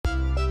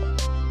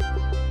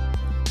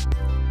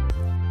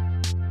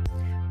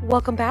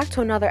Welcome back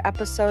to another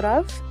episode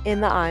of In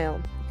the Aisle.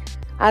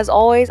 As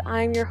always,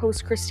 I'm your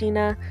host,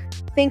 Christina.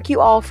 Thank you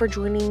all for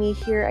joining me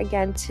here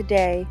again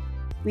today.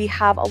 We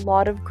have a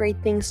lot of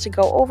great things to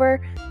go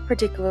over,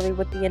 particularly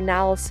with the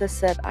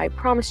analysis that I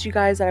promised you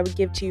guys that I would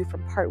give to you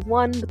from part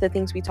one with the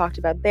things we talked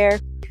about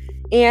there.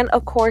 And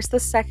of course, the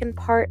second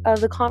part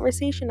of the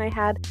conversation I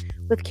had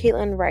with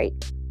Caitlin Wright.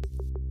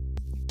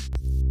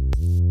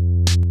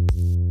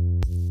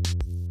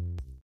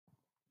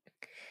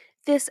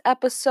 This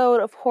episode,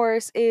 of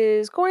course,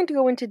 is going to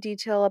go into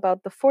detail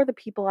about the For the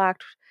People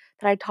Act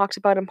that I talked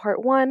about in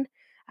part one,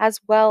 as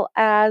well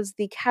as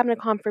the cabinet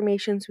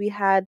confirmations we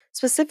had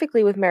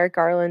specifically with Merrick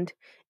Garland,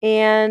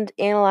 and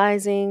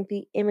analyzing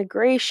the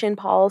immigration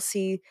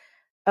policy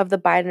of the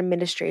Biden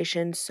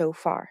administration so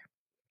far.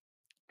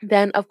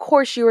 Then, of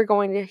course, you are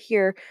going to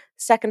hear the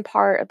second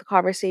part of the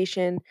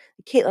conversation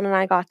that Caitlin and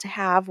I got to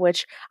have,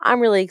 which I'm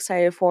really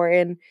excited for.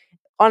 And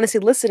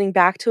honestly, listening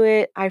back to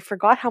it, I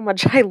forgot how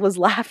much I was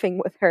laughing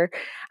with her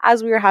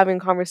as we were having a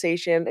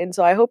conversation. And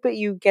so I hope that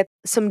you get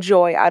some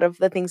joy out of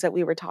the things that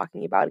we were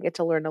talking about and get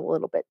to learn a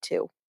little bit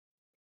too.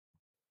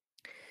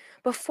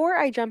 Before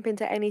I jump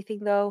into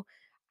anything, though,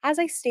 as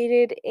I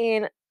stated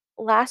in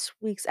last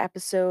week's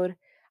episode,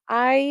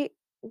 I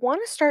want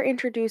to start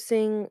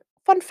introducing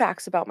fun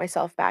facts about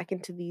myself back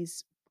into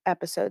these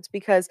episodes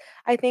because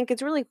I think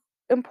it's really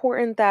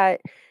important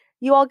that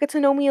you all get to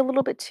know me a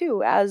little bit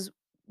too as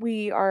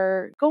we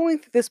are going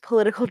through this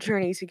political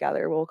journey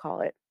together, we'll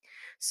call it.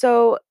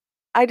 So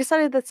I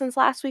decided that since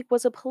last week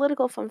was a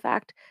political fun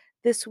fact,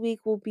 this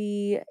week will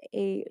be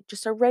a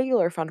just a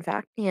regular fun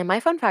fact. And my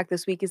fun fact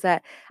this week is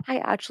that I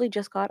actually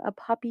just got a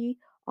puppy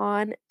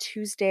on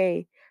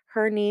Tuesday.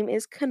 Her name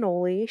is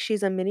Cannoli.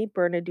 She's a mini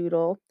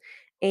Bernedoodle,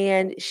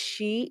 and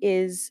she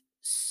is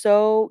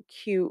so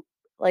cute.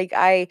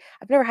 I've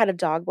never had a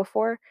dog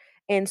before,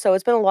 and so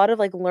it's been a lot of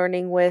like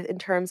learning with in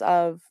terms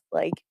of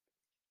like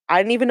I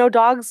didn't even know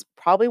dogs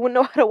probably wouldn't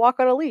know how to walk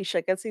on a leash.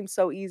 Like, it seems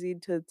so easy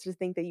to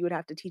think that you would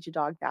have to teach a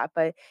dog that,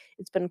 but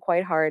it's been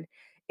quite hard.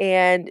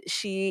 And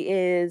she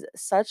is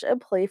such a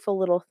playful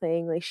little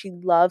thing. Like, she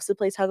loves to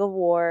play tug of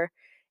war,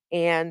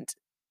 and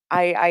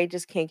I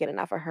just can't get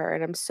enough of her.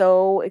 And I'm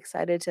so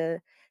excited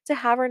to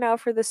have her now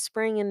for the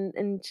spring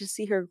and to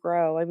see her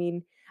grow. I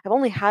mean, I've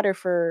only had her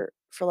for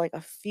like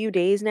a few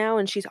days now,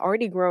 and she's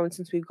already grown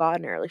since we've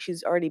gotten her. Like,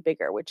 she's already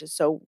bigger, which is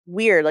so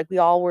weird. Like, we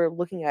all were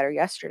looking at her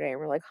yesterday and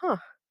we're like, huh,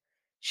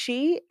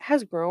 she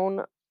has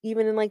grown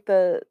even in like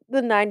the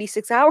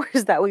 96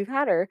 hours that we've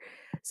had her.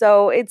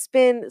 So it's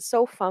been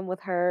so fun with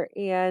her,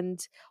 and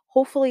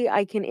hopefully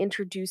I can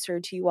introduce her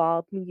to you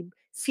all, maybe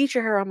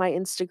feature her on my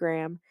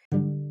Instagram.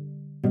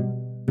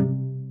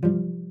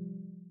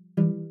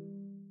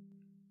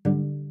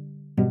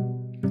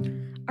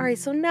 All right,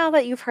 so now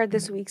that you've heard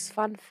this week's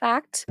fun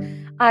fact,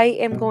 I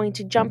am going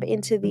to jump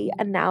into the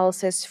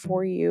analysis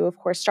for you, of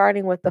course,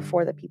 starting with the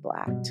For the People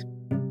Act.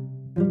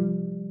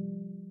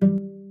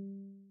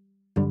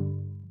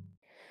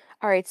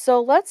 All right,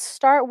 so let's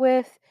start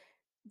with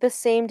the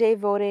same day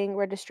voting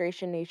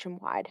registration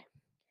nationwide.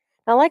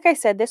 Now, like I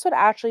said, this would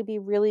actually be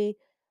really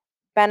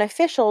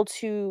beneficial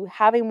to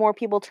having more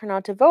people turn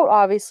out to vote,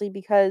 obviously,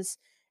 because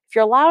if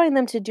you're allowing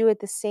them to do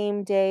it the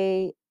same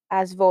day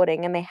as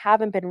voting and they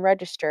haven't been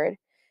registered,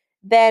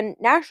 then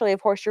naturally,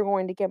 of course, you're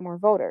going to get more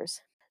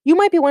voters. You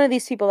might be one of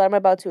these people that I'm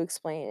about to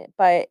explain it,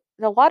 but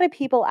a lot of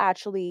people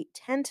actually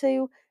tend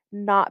to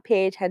not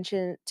pay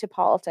attention to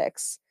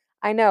politics.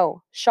 I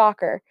know,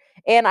 shocker.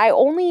 And I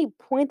only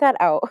point that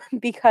out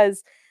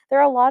because there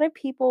are a lot of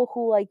people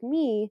who, like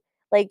me,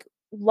 like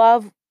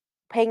love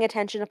paying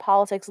attention to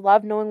politics,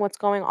 love knowing what's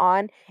going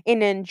on,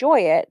 and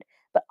enjoy it.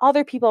 But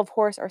other people, of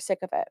course, are sick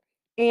of it.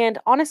 And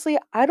honestly,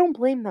 I don't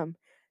blame them.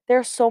 There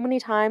are so many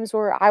times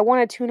where I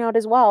want to tune out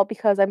as well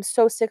because I'm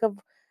so sick of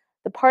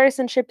the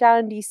partisanship down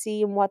in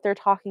DC and what they're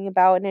talking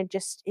about, and it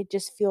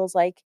just feels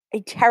like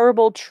a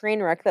terrible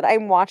train wreck that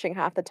I'm watching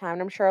half the time.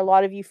 And I'm sure a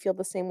lot of you feel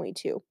the same way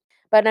too.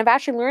 But I've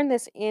actually learned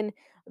this in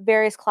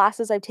various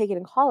classes I've taken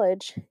in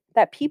college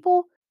that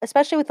people,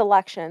 especially with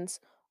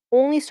elections,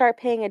 only start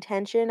paying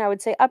attention, I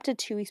would say up to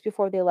 2 weeks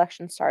before the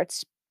election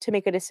starts to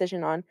make a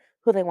decision on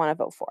who they want to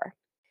vote for.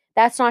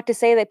 That's not to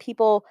say that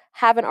people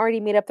haven't already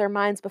made up their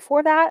minds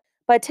before that,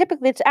 but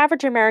typically the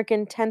average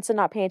American tends to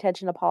not pay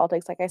attention to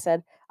politics, like I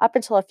said, up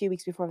until a few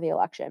weeks before the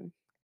election.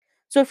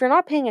 So if you're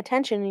not paying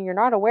attention and you're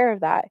not aware of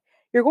that,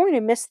 you're going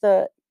to miss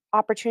the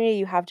opportunity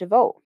you have to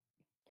vote.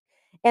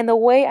 And the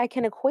way I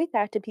can equate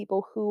that to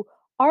people who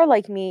are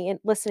like me and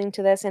listening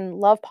to this and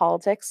love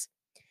politics,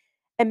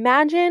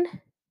 imagine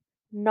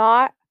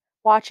not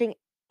watching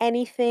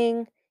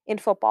anything in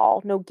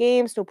football, no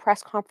games, no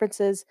press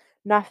conferences,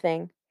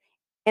 nothing,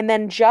 and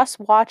then just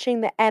watching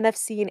the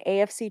NFC and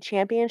AFC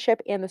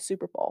championship and the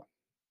Super Bowl.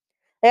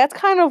 That's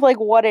kind of like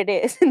what it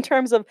is in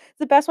terms of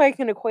the best way I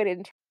can equate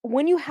it.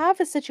 When you have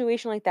a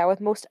situation like that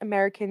with most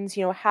Americans,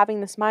 having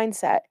this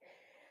mindset,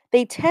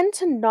 they tend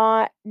to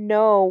not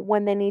know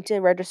when they need to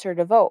register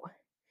to vote.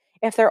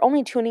 If they're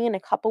only tuning in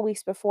a couple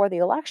weeks before the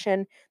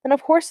election, then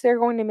of course they're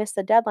going to miss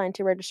the deadline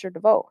to register to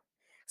vote.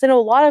 So I know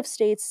a lot of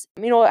states,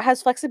 it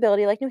has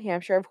flexibility, like New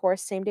Hampshire, of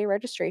course, same day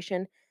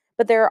registration.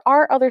 But there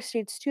are other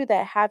states too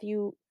that have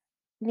you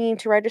needing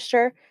to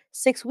register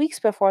 6 weeks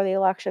before the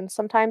election,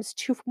 sometimes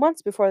 2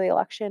 months before the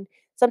election,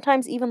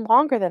 sometimes even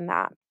longer than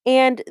that.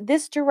 And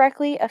this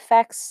directly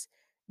affects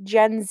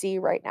Gen Z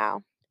right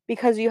now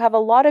because you have a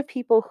lot of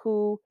people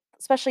who,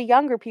 especially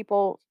younger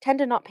people, tend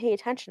to not pay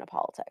attention to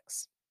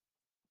politics.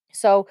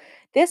 So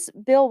this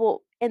bill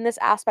will, in this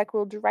aspect,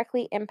 will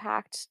directly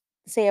impact,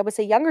 say, I would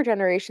say younger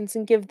generations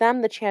and give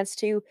them the chance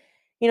to,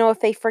 if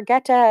they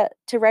forget to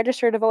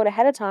register to vote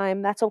ahead of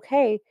time, that's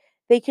okay.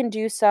 They can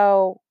do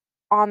so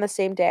on the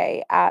same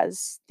day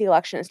as the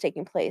election is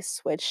taking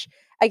place, which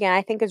again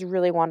I think is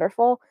really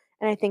wonderful.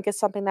 And I think is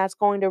something that's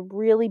going to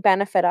really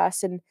benefit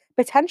us and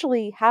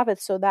potentially have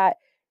it so that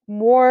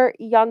more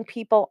young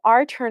people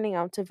are turning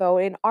out to vote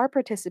and are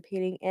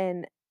participating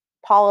in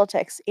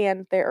politics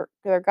and their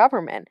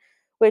government,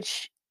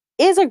 which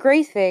is a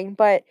great thing,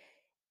 but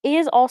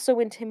is also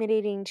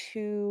intimidating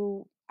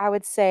to, I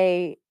would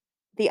say,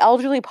 the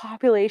elderly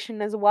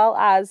population as well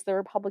as the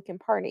Republican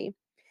Party,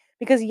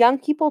 because young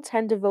people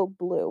tend to vote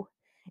blue.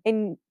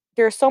 And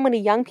there are so many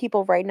young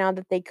people right now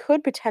that they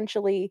could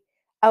potentially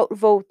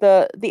outvote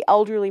the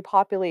elderly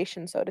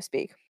population, so to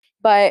speak.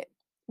 But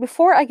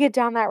before I get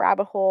down that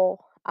rabbit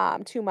hole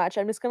too much,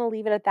 I'm just going to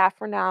leave it at that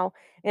for now.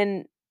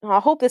 And I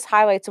hope this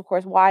highlights, of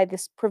course, why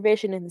this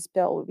provision in this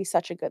bill would be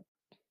such a good.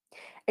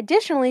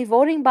 Additionally,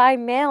 voting by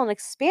mail and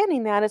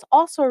expanding that is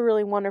also a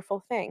really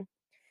wonderful thing.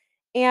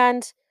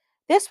 And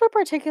this would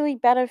particularly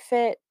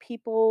benefit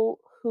people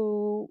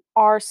who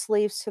are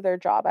slaves to their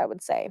job, I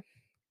would say.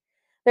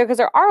 Because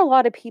there are a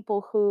lot of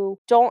people who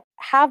don't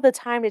have the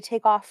time to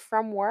take off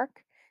from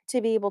work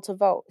to be able to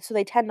vote, so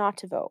they tend not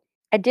to vote.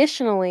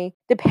 Additionally,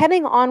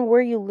 depending on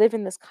where you live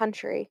in this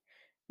country,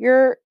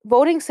 your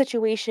voting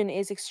situation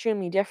is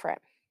extremely different.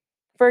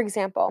 For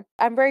example,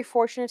 I'm very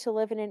fortunate to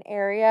live in an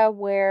area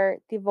where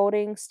the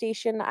voting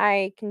station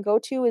I can go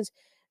to is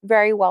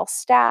very well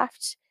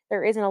staffed.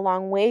 There isn't a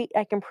long wait.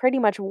 I can pretty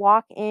much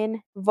walk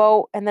in,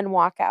 vote, and then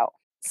walk out.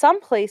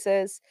 Some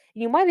places,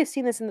 you might have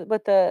seen this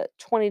with the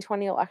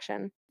 2020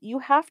 election, you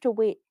have to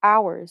wait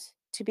hours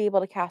to be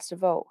able to cast a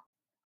vote.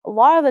 A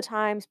lot of the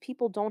times,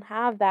 people don't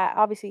have that,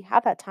 obviously,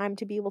 have that time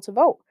to be able to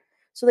vote.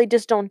 So they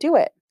just don't do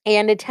it.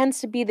 And it tends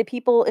to be the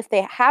people, if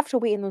they have to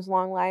wait in those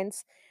long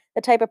lines,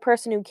 the type of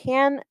person who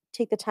can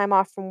take the time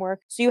off from work.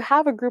 So you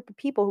have a group of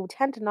people who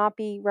tend to not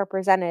be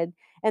represented,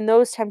 and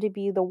those tend to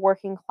be the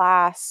working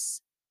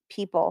class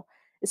people,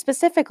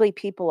 specifically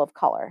people of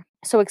color.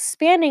 So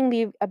expanding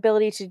the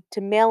ability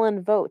to mail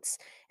in votes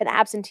and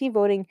absentee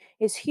voting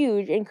is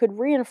huge and could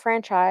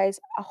reenfranchise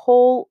a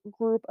whole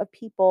group of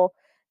people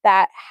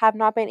that have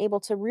not been able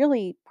to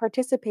really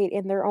participate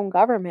in their own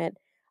government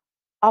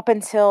up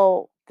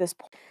until this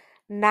point.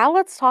 Now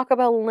let's talk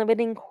about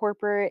limiting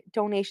corporate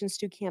donations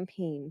to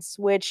campaigns,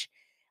 which,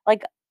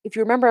 like, if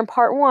you remember in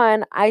part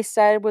one, I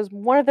said was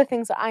one of the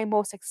things that I'm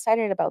most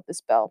excited about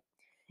this bill.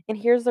 And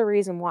here's the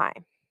reason why.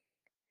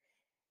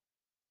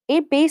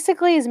 It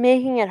basically is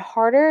making it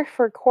harder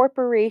for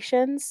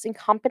corporations and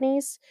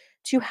companies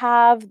to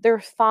have their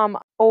thumb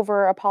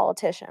over a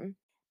politician.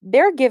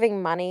 They're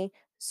giving money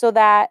so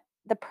that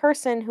the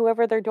person,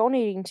 whoever they're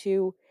donating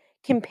to,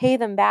 can pay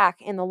them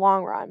back in the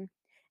long run.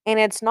 And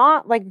it's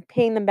not like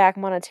paying them back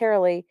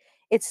monetarily,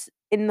 it's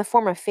in the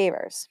form of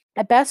favors.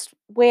 The best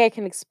way I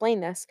can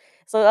explain this,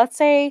 so let's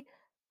say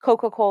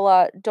Coca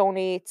Cola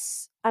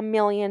donates $1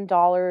 million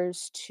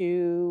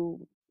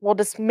to, we'll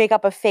just make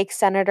up a fake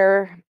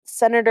Senator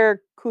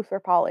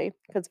Kuthar,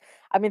 because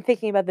I've been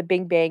thinking about the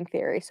Big Bang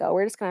Theory, so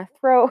we're just gonna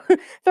throw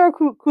throw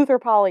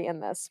Kuthar in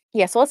this.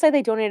 Yeah, so let's say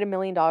they donate $1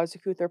 million to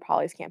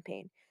Kuthar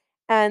campaign,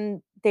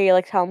 and they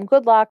like tell him,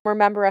 "Good luck,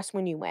 remember us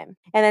when you win."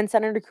 And then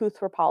Senator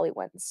Kuthar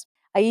wins.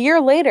 A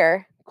year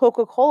later,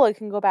 Coca Cola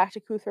can go back to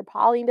Kuthar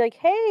and be like,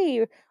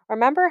 "Hey,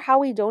 remember how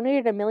we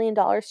donated $1 million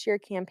to your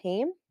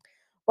campaign?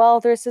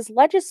 Well, there's this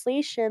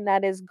legislation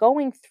that is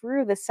going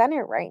through the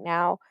Senate right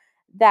now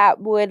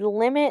that would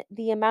limit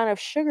the amount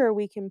of sugar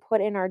we can put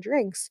in our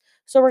drinks.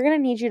 So we're going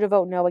to need you to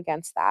vote no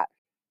against that."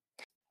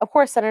 Of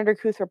course, Senator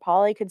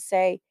Kuthar could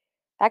say,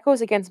 "That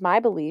goes against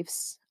my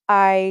beliefs.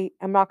 I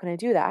am not going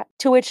to do that."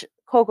 To which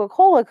Coca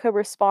Cola could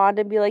respond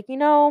and be like,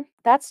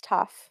 that's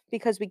tough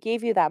because we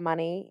gave you that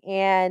money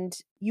and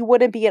you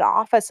wouldn't be in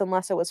office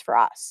unless it was for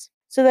us.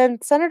 So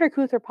then Senator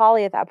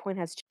Kuthar at that point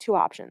has two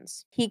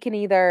options. He can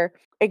either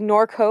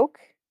ignore Coke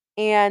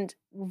and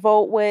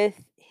vote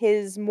with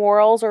his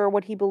morals or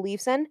what he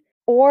believes in,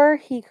 or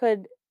he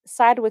could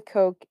side with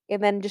Coke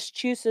and then just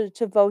choose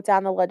to vote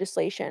down the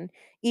legislation,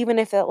 even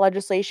if that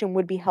legislation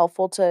would be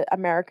helpful to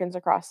Americans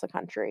across the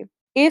country.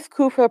 If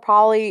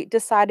Kuthar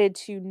decided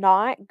to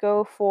not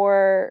go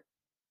for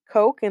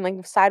Coke and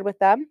like side with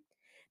them,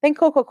 then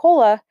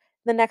Coca-Cola,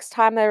 the next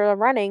time they're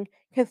running,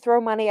 can throw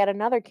money at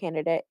another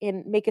candidate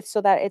and make it so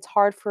that it's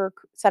hard for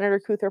Senator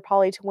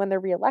Kuthar to win the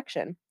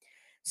reelection.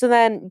 So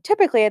then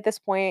typically at this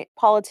point,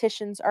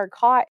 politicians are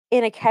caught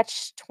in a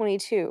catch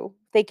 22.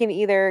 They can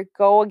either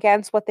go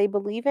against what they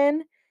believe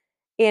in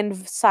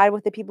and side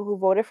with the people who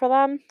voted for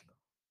them,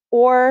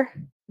 or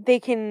they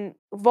can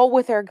vote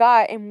with their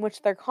gut and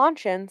which their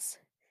conscience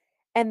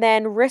and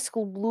then risk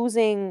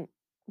losing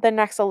the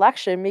next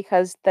election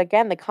because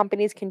again the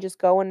companies can just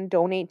go and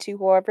donate to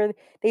whoever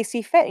they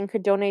see fit and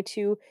could donate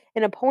to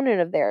an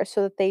opponent of theirs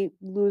so that they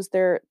lose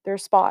their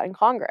spot in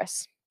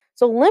Congress.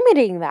 So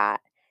limiting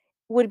that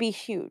would be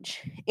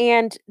huge.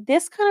 And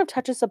this kind of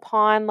touches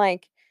upon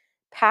like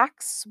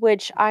PACs,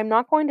 which I'm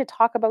not going to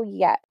talk about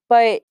yet,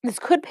 but this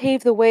could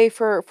pave the way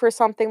for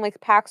something like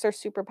PACs or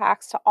super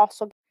PACs to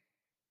also.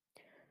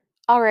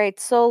 All right,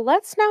 so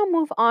let's now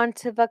move on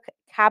to the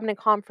cabinet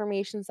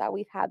confirmations that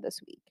we've had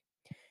this week.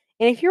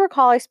 And if you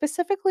recall, I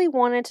specifically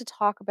wanted to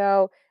talk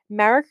about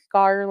Merrick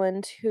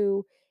Garland,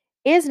 who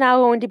is now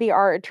going to be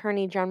our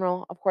Attorney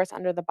General, of course,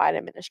 under the Biden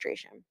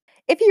administration.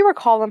 If you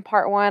recall in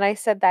part one, I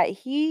said that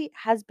he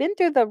has been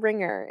through the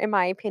ringer, in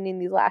my opinion,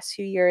 these last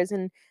few years.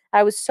 And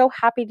I was so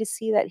happy to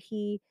see that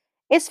he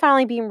is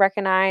finally being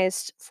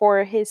recognized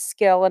for his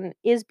skill and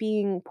is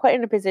being put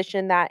in a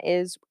position that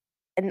is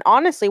and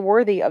honestly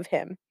worthy of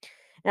him.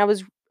 And I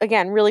was,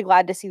 again, really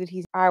glad to see that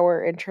he's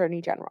our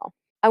Attorney General.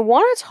 I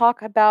want to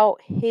talk about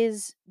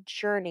his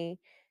journey,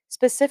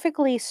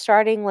 specifically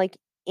starting like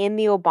in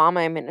the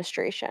Obama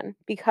administration,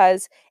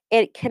 because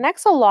it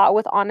connects a lot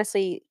with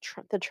honestly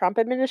the Trump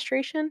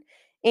administration.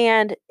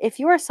 And if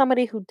you are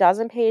somebody who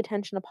doesn't pay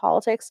attention to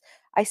politics,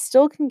 I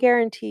still can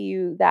guarantee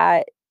you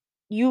that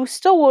you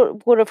still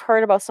would have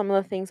heard about some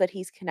of the things that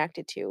he's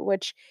connected to,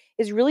 which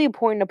is really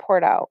important to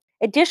point out.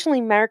 Additionally,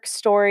 Merrick's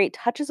story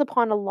touches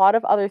upon a lot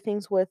of other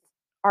things with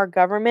our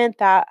government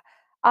that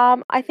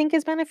I think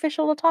is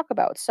beneficial to talk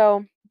about.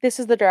 So, this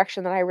is the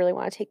direction that I really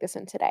want to take this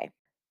in today.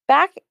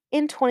 Back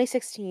in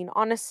 2016,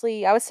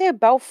 honestly, I would say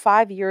about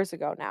 5 years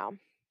ago now,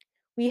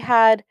 we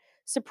had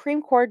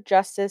Supreme Court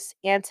Justice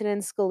Antonin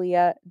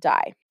Scalia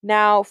die.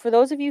 Now, for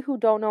those of you who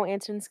don't know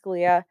Antonin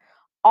Scalia,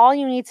 all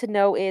you need to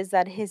know is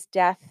that his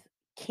death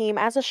came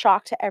as a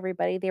shock to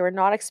everybody. They were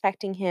not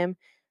expecting him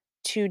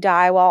to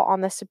die while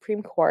on the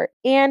Supreme Court.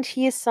 And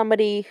he is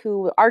somebody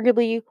who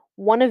arguably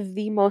one of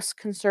the most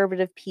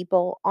conservative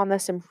people on the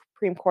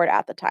Supreme Court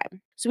at the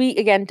time. So he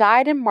again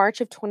died in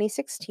March of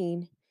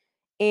 2016.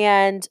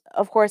 And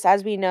of course,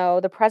 as we know,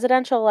 the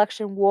presidential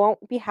election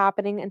won't be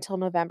happening until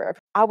November.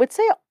 I would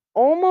say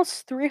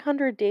almost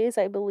 300 days,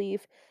 I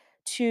believe,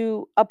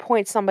 to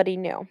appoint somebody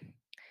new.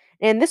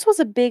 And this was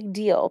a big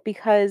deal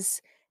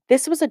because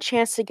this was a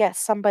chance to get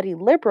somebody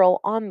liberal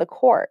on the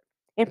court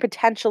and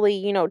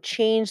potentially,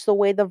 change the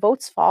way the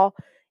votes fall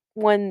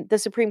when the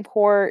Supreme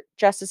Court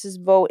justices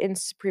vote in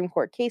Supreme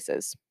Court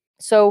cases.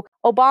 So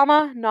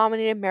Obama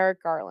nominated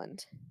Merrick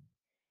Garland.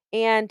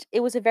 And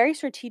it was a very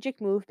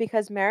strategic move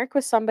because Merrick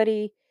was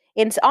somebody,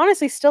 and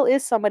honestly still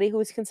is somebody who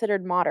is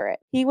considered moderate.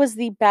 He was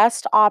the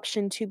best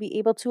option to be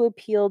able to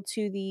appeal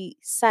to the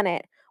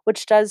Senate,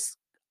 which does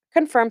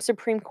confirm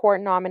Supreme Court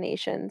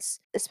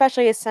nominations,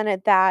 especially a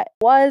Senate that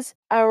was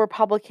a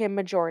Republican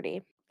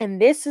majority.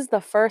 And this is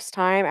the first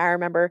time I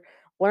remember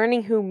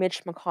learning who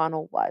Mitch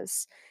McConnell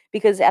was.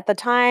 Because at the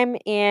time,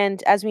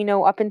 and as we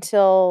know, up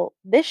until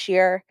this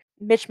year,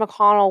 Mitch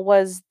McConnell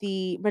was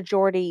the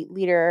majority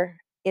leader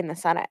in the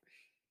Senate.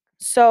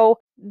 So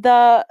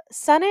the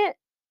Senate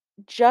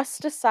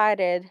just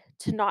decided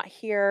to not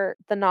hear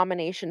the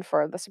nomination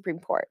for the Supreme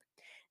Court.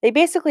 They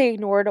basically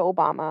ignored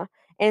Obama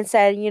and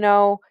said,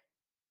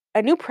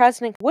 a new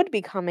president would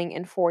be coming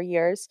in 4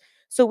 years,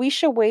 so we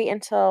should wait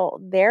until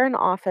they're in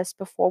office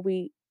before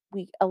we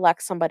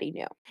elect somebody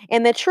new.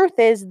 And the truth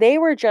is, they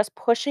were just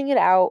pushing it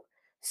out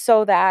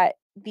so that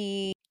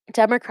the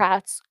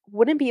Democrats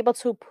wouldn't be able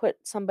to put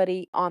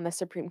somebody on the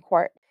Supreme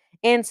Court.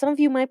 And some of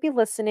you might be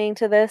listening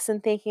to this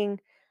and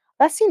thinking,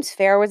 that seems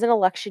fair. It was an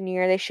election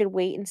year. They should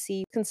wait and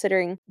see,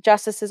 considering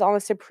justices on the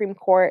Supreme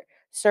Court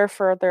serve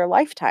for their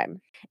lifetime.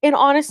 And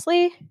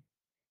honestly,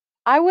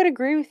 I would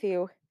agree with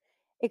you,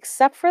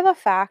 except for the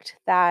fact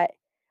that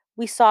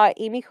we saw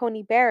Amy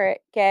Coney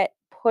Barrett get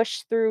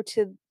pushed through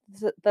to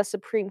the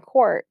Supreme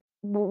Court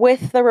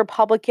with the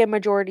Republican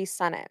majority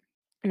Senate.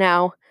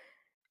 Now,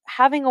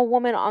 having a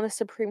woman on the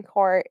Supreme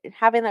Court and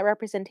having that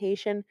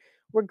representation,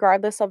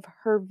 regardless of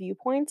her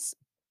viewpoints,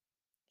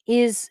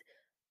 is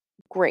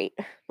great.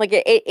 Like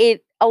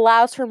it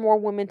allows for more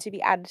women to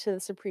be added to the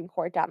Supreme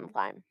Court down the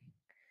line.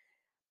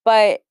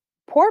 But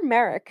poor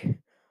Merrick,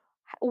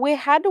 we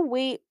had to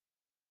wait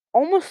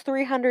almost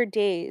 300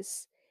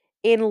 days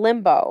in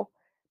limbo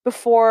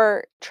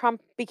before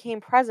Trump became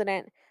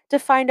president to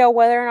find out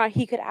whether or not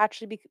he could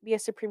actually be a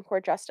Supreme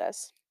Court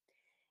justice.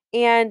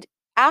 And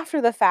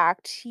after the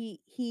fact,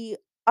 he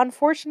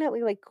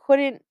unfortunately like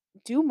couldn't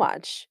do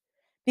much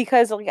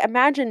because like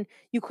imagine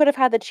you could have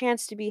had the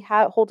chance to be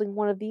holding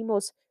one of the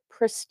most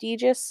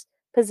prestigious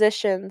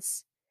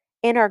positions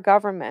in our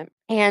government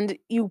and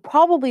you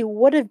probably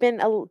would have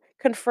been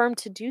confirmed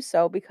to do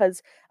so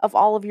because of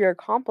all of your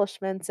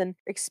accomplishments and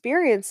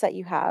experience that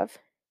you have.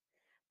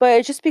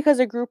 But just because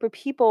a group of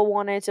people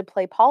wanted to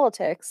play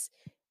politics,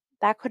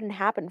 that couldn't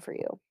happen for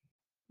you.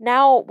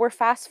 Now we're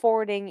fast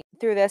forwarding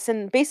through this,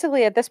 and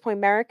basically at this point,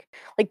 Merrick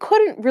like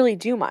couldn't really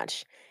do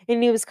much,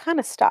 and he was kind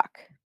of stuck.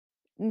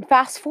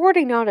 Fast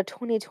forwarding now to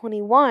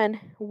 2021,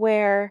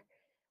 where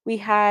we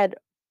had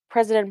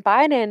President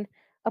Biden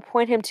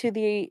appoint him to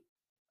the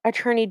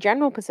attorney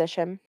general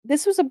position.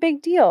 This was a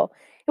big deal.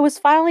 It was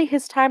finally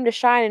his time to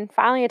shine and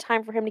finally a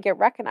time for him to get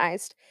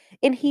recognized.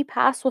 And he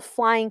passed with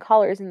flying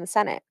colors in the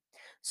Senate.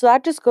 So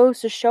that just goes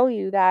to show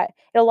you that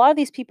and a lot of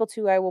these people,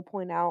 too, I will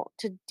point out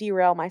to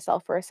derail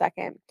myself for a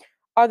second,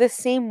 are the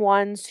same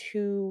ones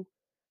who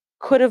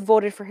could have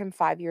voted for him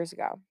 5 years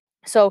ago.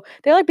 So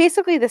they're like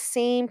basically the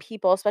same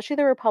people, especially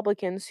the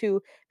Republicans,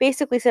 who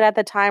basically said at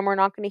the time we're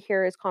not going to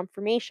hear his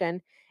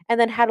confirmation, and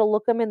then had to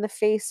look him in the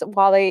face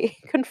while they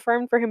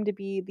confirmed for him to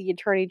be the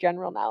attorney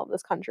general now of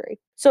this country.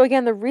 So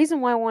again, the reason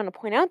why I want to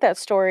point out that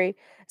story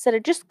is that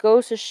it just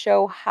goes to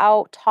show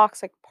how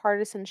toxic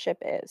partisanship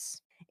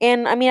is.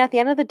 And I mean, at the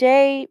end of the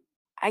day,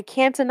 I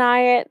can't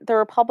deny it. The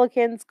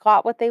Republicans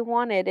got what they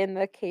wanted in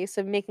the case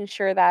of making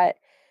sure that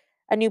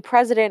a new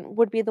president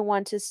would be the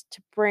one to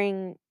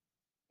bring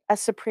a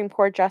Supreme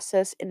Court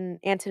justice in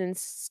Antonin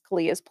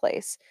Scalia's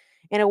place,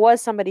 and it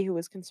was somebody who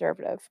was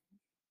conservative.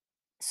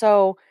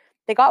 So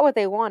they got what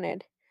they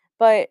wanted,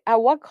 but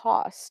at what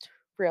cost,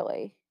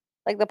 really?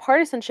 Like the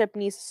partisanship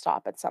needs to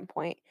stop at some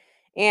point.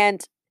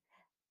 And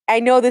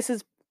I know this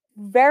is a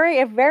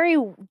very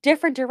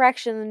different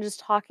direction than just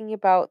talking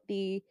about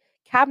the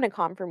cabinet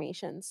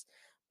confirmations,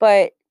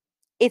 but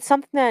it's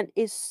something that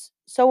is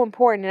so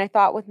important. And I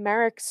thought with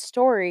Merrick's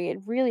story,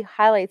 it really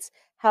highlights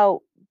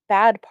how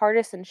bad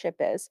partisanship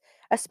is,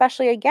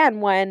 especially again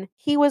when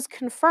he was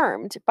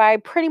confirmed by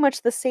pretty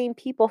much the same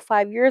people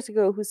 5 years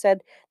ago who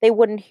said they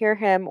wouldn't hear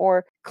him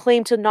or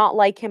claimed to not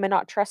like him and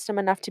not trust him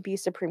enough to be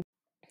Supreme.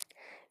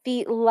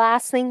 The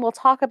last thing we'll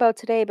talk about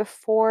today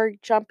before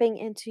jumping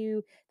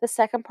into the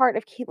second part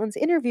of Caitlin's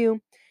interview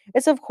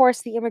is, of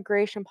course, the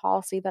immigration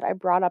policy that I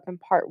brought up in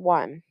part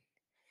one.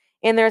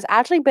 And there's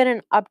actually been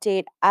an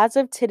update as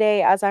of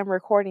today, as I'm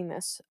recording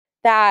this,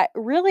 that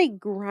really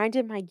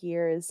grinded my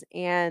gears.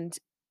 And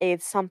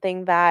it's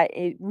something that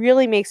it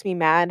really makes me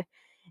mad.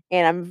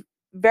 And I'm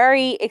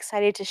very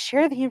excited to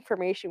share the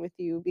information with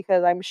you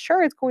because I'm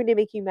sure it's going to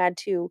make you mad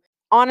too.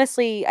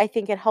 Honestly, I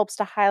think it helps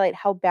to highlight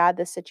how bad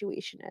this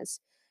situation is.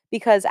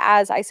 Because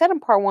as I said in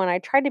part one, I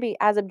tried to be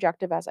as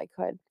objective as I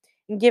could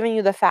in giving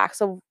you the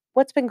facts of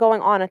what's been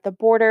going on at the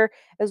border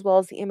as well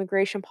as the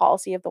immigration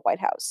policy of the White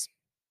House.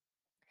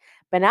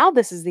 But now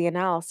this is the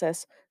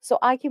analysis, so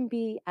I can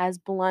be as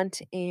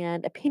blunt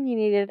and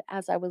opinionated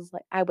as I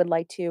would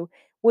like to,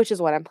 which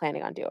is what I'm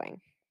planning on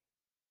doing.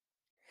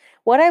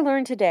 What I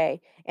learned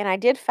today, and I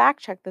did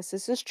fact check this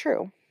is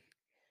true.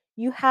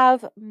 You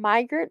have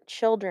migrant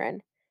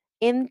children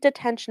in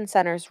detention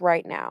centers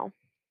right now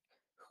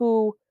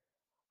who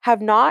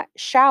have not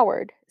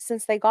showered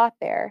since they got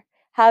there,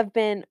 have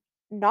been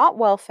not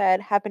well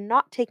fed, have been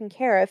not taken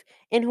care of,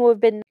 and who have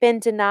been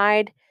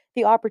denied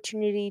the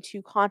opportunity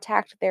to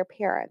contact their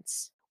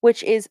parents,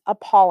 which is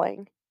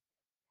appalling.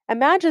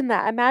 Imagine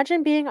that.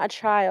 Imagine being a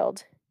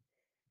child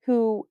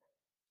who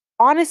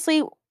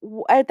honestly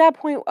at that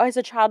point as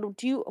a child,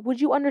 would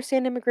you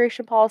understand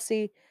immigration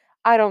policy?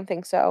 I don't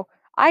think so.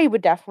 I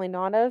would definitely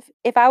not have.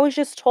 If I was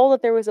just told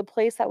that there was a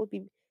place that would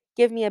be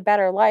give me a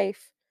better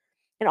life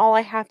and all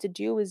I have to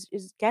do is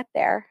get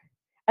there.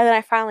 And then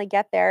I finally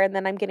get there and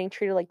then I'm getting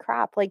treated like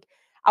crap. Like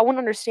I wouldn't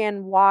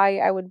understand why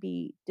I would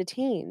be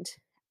detained.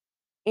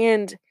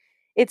 And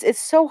it's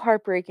so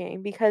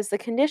heartbreaking because the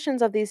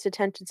conditions of these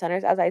detention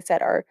centers, as I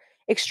said, are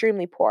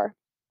extremely poor.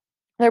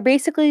 They're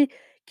basically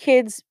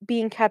kids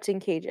being kept in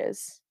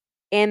cages.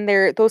 And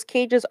those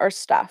cages are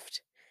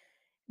stuffed.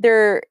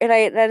 And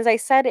as I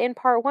said in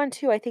part one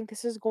too, I think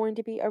this is going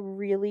to be a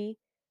really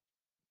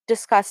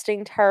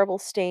disgusting, terrible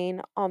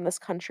stain on this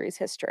country's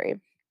history.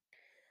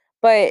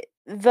 But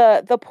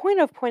the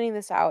point of pointing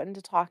this out and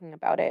to talking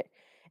about it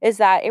is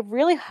that it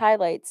really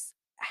highlights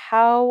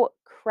how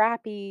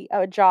crappy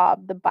a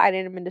job the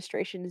Biden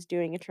administration is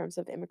doing in terms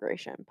of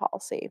immigration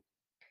policy.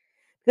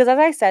 Because as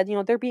I said,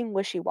 they're being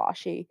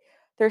wishy-washy.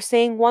 They're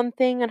saying one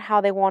thing on how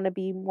they want to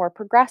be more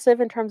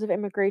progressive in terms of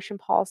immigration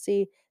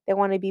policy. They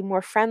want to be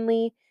more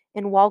friendly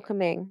and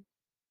welcoming.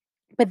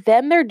 But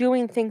then they're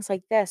doing things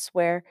like this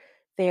where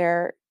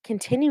they're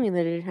continuing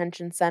the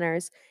detention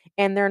centers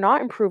and they're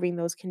not improving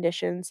those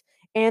conditions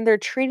and they're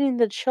treating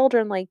the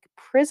children like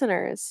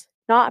prisoners,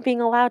 not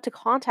being allowed to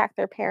contact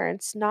their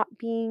parents, not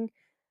being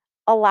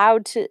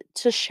allowed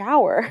to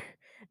shower,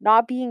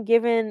 not being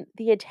given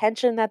the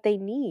attention that they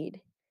need.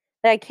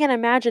 Like, I can't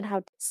imagine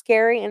how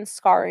scary and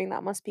scarring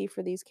that must be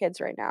for these kids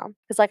right now.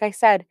 Because, like I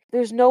said,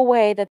 there's no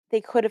way that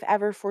they could have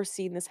ever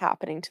foreseen this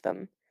happening to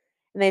them.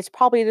 And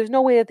there's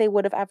no way that they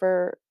would have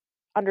ever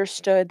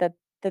understood that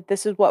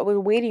this is what was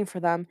waiting for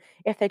them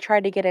if they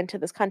tried to get into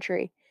this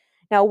country.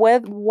 Now,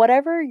 with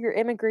whatever your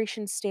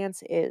immigration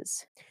stance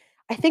is,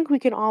 I think we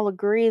can all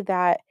agree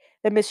that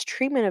the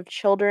mistreatment of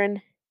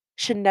children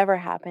should never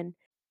happen.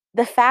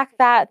 The fact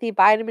that the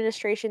Biden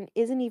administration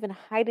isn't even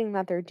hiding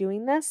that they're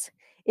doing this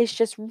is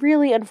just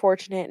really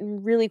unfortunate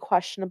and really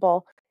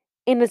questionable.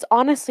 And it's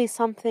honestly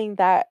something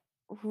that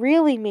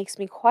really makes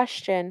me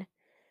question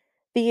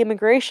the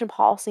immigration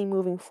policy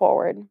moving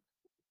forward,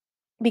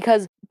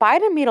 because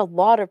Biden made a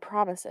lot of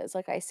promises.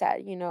 Like I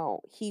said,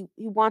 he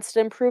wants to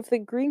improve the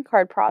green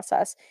card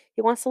process.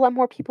 He wants to let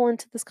more people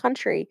into this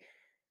country.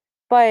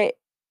 But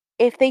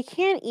if they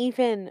can't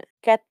even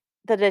get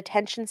the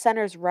detention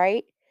centers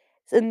right,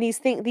 and these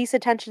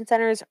detention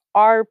centers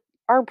are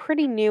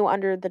pretty new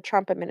under the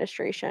Trump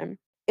administration.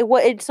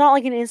 It's not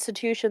like an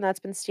institution that's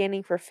been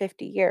standing for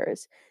 50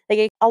 years. Like,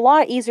 it's a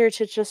lot easier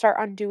to just start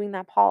undoing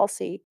that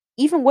policy,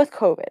 even with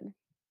COVID.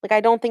 Like,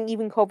 I don't think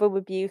even COVID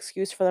would be an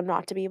excuse for them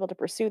not to be able to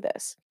pursue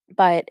this.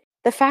 But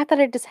the fact that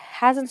it just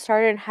hasn't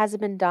started and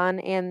hasn't been done,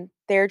 and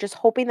they're just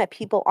hoping that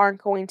people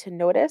aren't going to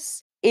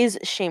notice, is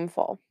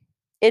shameful.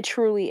 It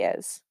truly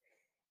is.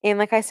 And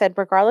like I said,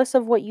 regardless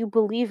of what you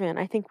believe in,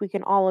 I think we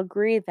can all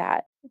agree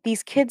that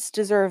these kids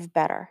deserve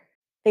better.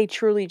 They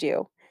truly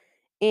do.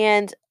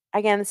 And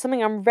again, it's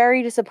something I'm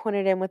very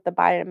disappointed in with the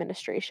Biden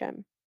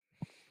administration.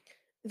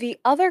 The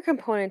other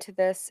component to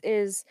this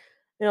is,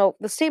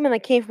 the statement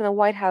that came from the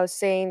White House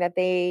saying that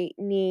they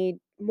need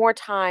more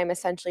time,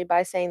 essentially,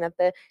 by saying that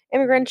the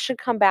immigrants should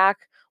come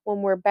back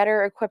when we're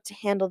better equipped to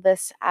handle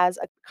this as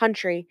a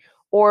country,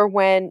 or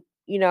when,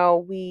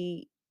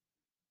 we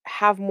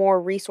have more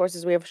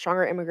resources, we have a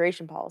stronger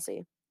immigration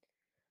policy.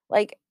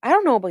 Like, I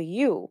don't know about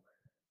you,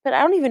 but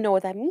I don't even know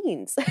what that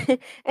means.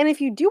 And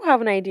if you do have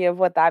an idea of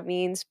what that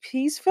means,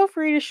 please feel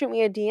free to shoot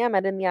me a DM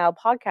at In the Aisle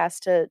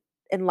Podcast to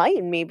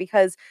enlighten me,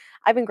 because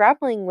I've been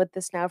grappling with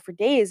this now for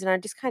days, and I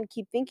just kind of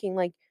keep thinking,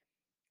 like,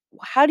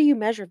 how do you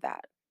measure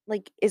that?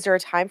 Like, is there a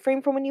time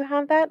frame for when you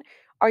have that?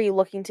 Are you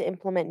looking to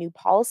implement new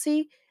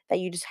policy that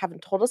you just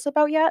haven't told us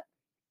about yet?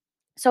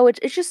 So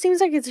it just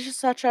seems like it's just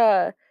such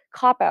a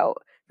cop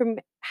out from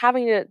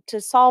having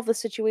to solve the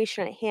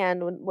situation at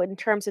hand, when in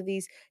terms of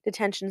these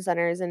detention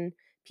centers and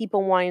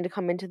people wanting to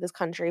come into this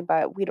country,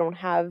 but we don't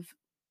have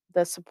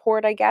the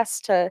support, I guess,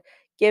 to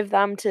give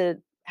them to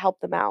help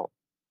them out.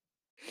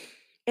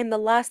 And the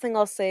last thing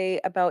I'll say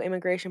about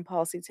immigration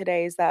policy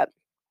today is that,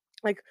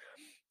 like,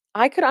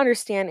 I could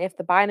understand if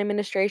the Biden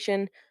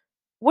administration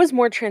was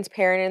more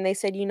transparent and they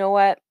said, you know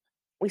what,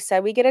 we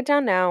said we get it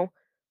down now.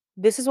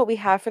 This is what we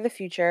have for the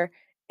future,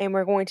 and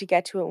we're going to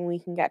get to it when we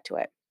can get to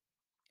it.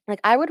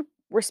 Like, I would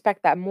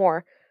respect that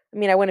more. I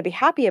mean, I wouldn't be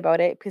happy about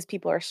it because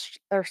people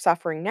are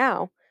suffering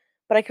now,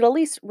 but I could at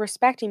least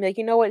respect him. Like,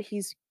 you know what?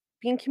 He's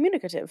being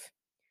communicative.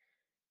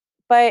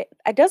 But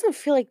it doesn't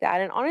feel like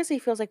that. And honestly,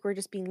 it feels like we're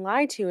just being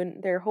lied to,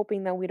 and they're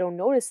hoping that we don't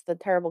notice the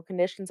terrible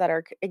conditions that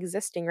are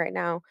existing right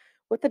now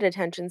with the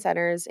detention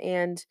centers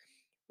and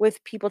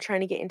with people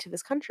trying to get into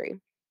this country.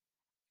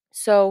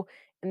 So,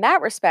 in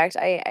that respect,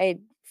 I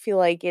feel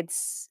like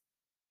it's,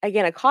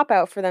 again, a cop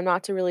out for them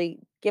not to really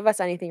give us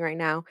anything right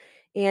now.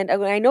 And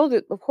I know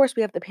that, of course,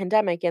 we have the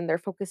pandemic and they're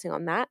focusing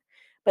on that,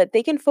 but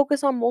they can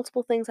focus on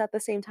multiple things at the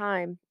same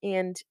time.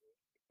 And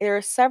there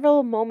are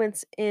several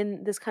moments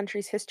in this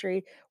country's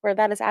history where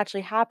that has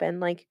actually happened.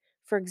 Like,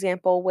 for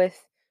example,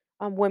 with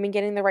women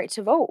getting the right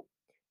to vote,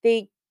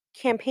 they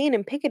campaigned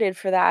and picketed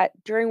for that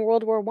during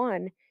World War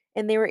I,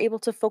 and they were able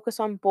to focus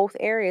on both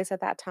areas at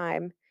that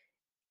time.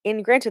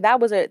 And granted, that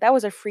was a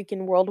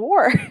freaking world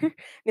war. I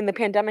mean, the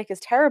pandemic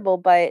is terrible,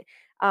 but,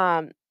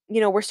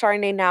 we're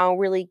starting to now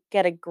really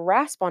get a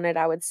grasp on it,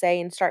 I would say,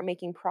 and start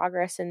making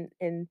progress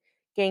in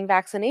getting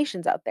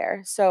vaccinations out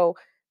there. So,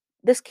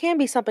 this can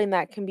be something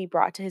that can be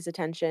brought to his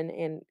attention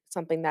and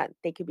something that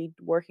they could be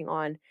working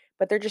on,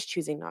 but they're just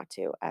choosing not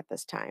to at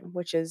this time,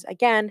 which is,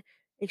 again,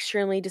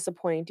 extremely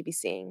disappointing to be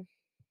seeing.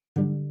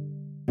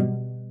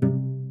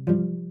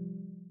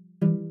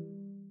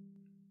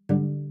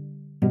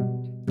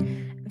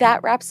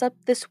 That wraps up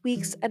this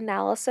week's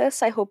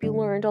analysis. I hope you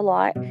learned a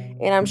lot,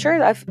 and I'm sure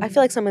that I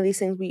feel like some of these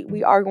things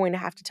we are going to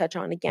have to touch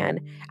on again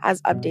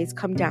as updates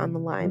come down the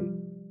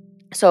line.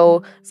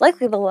 So it's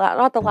likely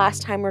not the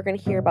last time we're going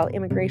to hear about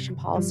immigration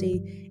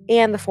policy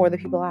and the For the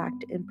People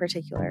Act in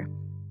particular.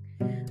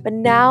 But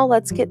now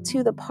let's get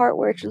to the part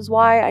which is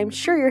why I'm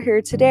sure you're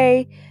here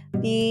today,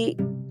 the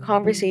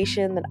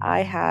conversation that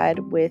I had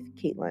with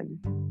Caitlin.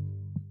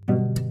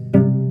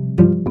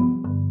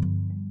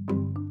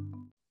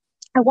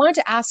 I wanted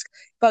to ask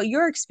about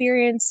your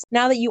experience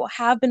now that you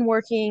have been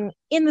working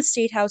in the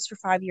State House for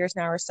 5 years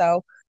now or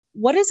so.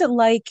 What is it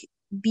like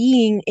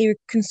being a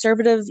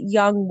conservative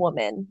young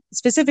woman,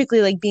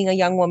 specifically like being a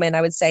young woman,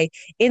 I would say,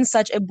 in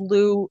such a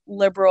blue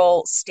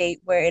liberal state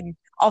where, and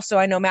also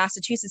I know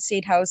Massachusetts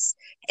State House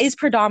is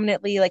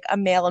predominantly like a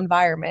male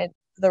environment.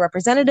 The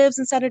representatives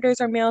and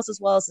senators are males as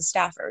well as the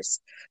staffers.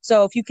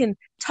 So if you can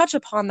touch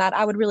upon that,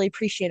 I would really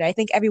appreciate it. I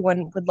think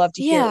everyone would love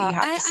to hear what you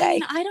have to I mean,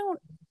 say. I don't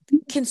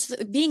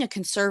being a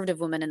conservative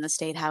woman in the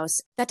state house,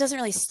 that doesn't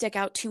really stick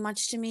out too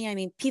much to me. I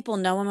mean, people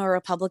know I'm a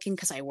Republican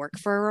because I work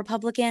for a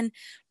Republican,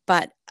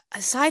 but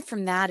aside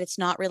from that, it's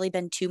not really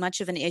been too much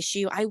of an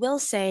issue. I will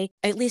say,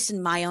 at least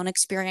in my own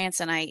experience,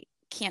 and I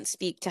can't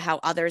speak to how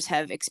others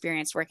have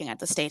experienced working at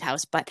the State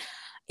House, but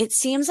it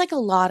seems like a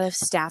lot of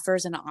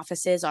staffers and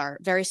offices are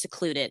very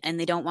secluded and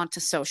they don't want to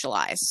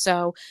socialize.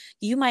 So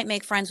you might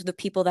make friends with the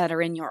people that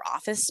are in your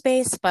office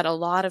space, but a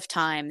lot of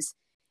times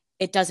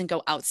it doesn't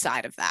go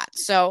outside of that.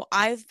 So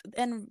I've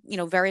been,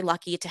 very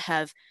lucky to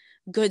have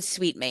good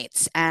suite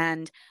mates,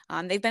 and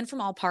they've been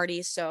from all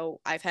parties.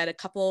 So I've had a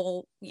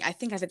couple, I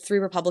think I've had three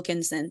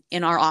Republicans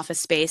in our office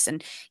space,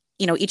 and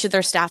each of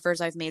their staffers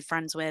I've made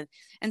friends with,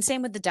 and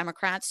same with the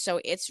Democrats.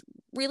 So it's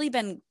really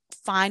been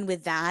fine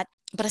with that.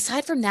 But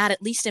aside from that,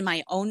 at least in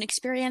my own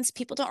experience,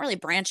 people don't really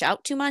branch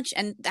out too much,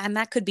 and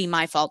that could be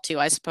my fault too.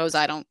 I suppose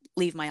I don't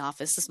leave my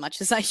office as much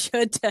as I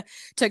should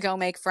to go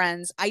make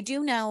friends. I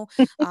do know,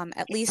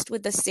 at least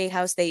with the State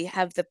House, they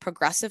have the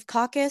Progressive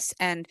Caucus,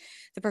 and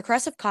the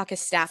Progressive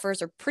Caucus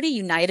staffers are pretty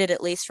united,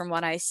 at least from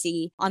what I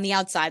see on the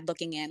outside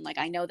looking in. Like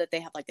I know that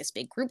they have like this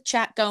big group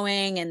chat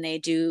going, and they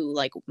do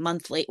like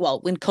monthly. Well,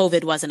 when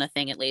COVID wasn't a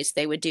thing, at least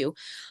they would do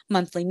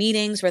monthly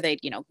meetings where they'd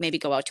maybe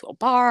go out to a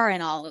bar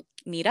and all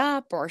meet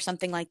up or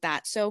something like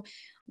that. So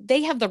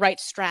they have the right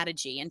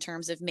strategy in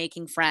terms of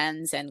making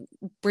friends and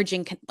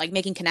bridging, like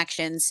making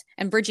connections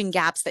and bridging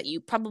gaps that you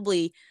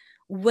probably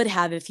would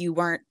have if you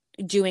weren't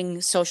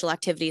doing social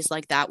activities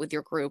like that with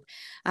your group.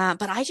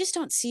 But I just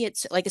don't see it,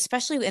 like,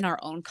 especially in our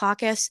own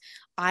caucus,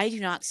 I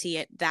do not see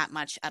it that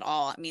much at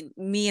all. I mean,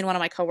 me and one of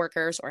my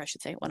coworkers, or I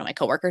should say one of my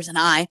coworkers and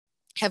I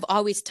have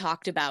always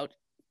talked about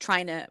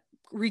trying to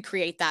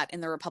recreate that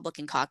in the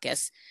Republican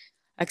caucus.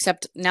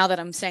 Except now that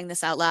I'm saying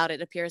this out loud,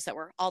 it appears that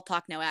we're all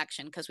talk, no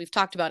action, because we've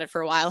talked about it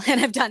for a while and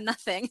have done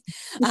nothing.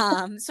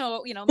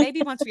 So,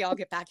 maybe once we all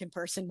get back in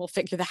person, we'll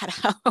figure that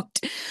out.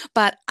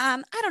 But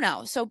I don't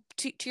know. So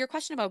to your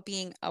question about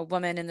being a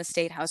woman in the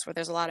State House where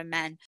there's a lot of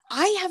men,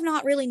 I have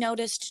not really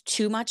noticed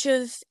too much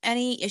of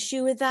any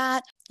issue with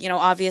that.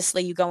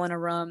 Obviously you go in a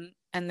room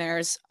and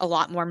there's a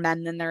lot more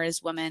men than there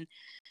is women.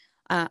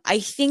 I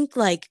think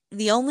like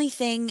the only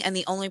thing and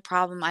the only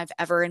problem I've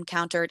ever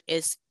encountered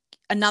is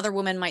another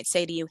woman might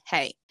say to you,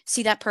 hey,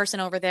 see that person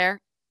over there?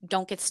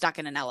 Don't get stuck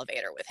in an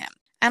elevator with him.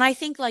 And I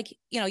think like,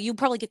 you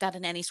probably get that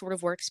in any sort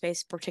of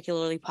workspace,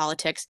 particularly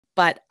politics.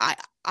 But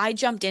I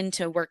jumped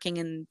into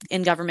working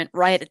in government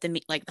right at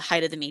the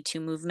height of the Me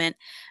Too movement.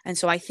 And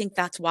so I think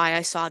that's why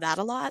I saw that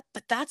a lot.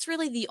 But that's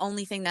really the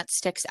only thing that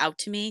sticks out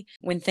to me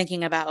when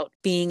thinking about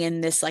being in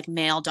this like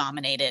male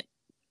dominated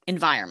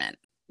environment.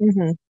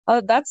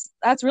 Mm-hmm.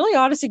 That's really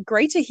honestly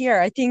great to hear.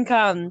 I think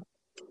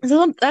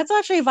so that's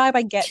actually a vibe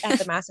I get at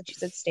the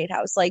Massachusetts State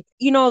House. Like,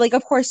 like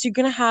of course you're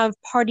gonna have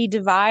party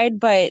divide,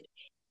 but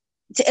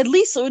at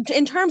least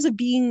in terms of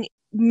being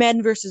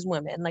men versus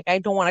women, like I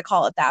don't want to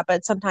call it that,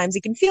 but sometimes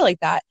it can feel like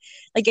that.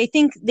 Like I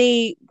think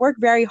they work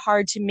very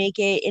hard to make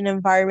it an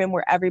environment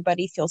where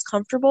everybody feels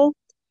comfortable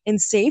and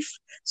safe.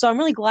 So I'm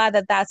really glad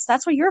that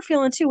that's what you're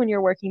feeling too when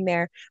you're working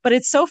there. But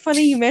it's so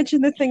funny you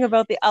mentioned the thing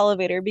about the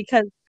elevator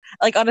because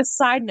like on a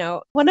side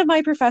note, one of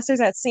my professors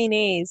at St.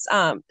 A's,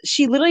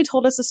 she literally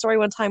told us a story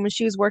one time when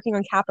she was working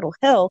on Capitol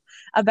Hill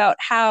about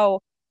how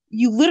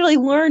you literally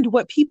learned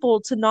what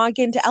people to not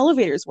get into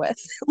elevators with.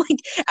 Like,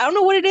 I don't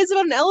know what it is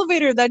about an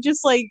elevator that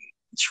just like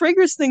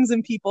triggers things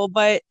in people,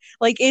 but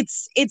like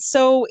it's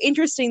so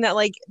interesting that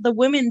like the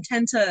women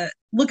tend to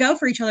look out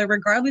for each other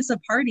regardless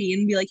of party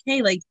and be like,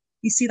 hey, like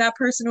you see that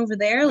person over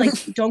there, like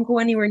don't go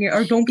anywhere near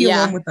or don't be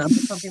Yeah. alone with them,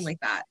 something like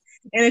that.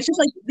 And it's just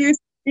like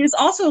there's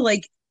also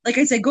like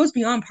I said, goes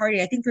beyond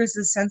party. I think there's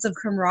this sense of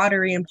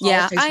camaraderie in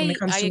Yeah, politics when it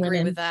comes I to agree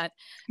women. with that.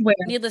 Where,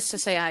 Needless to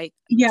say, I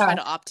yeah, try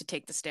to opt to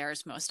take the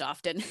stairs most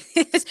often.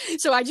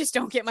 So I just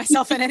don't get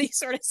myself in any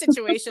sort of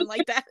situation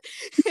like that.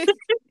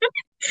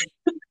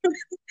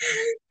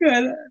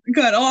 good,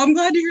 good. Oh, I'm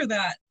glad to hear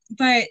that.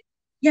 But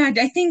yeah,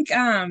 I think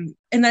and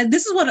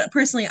this is what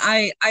personally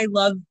I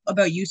love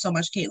about you so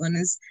much, Caitlin,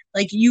 is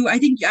like you. I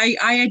think I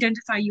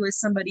identify you as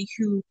somebody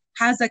who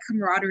has that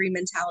camaraderie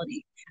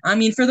mentality. I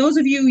mean, for those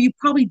of you, you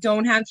probably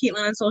don't have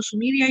Caitlin on social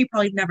media. You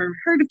probably never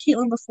heard of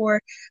Caitlin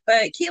before,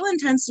 but Caitlin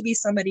tends to be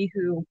somebody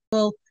who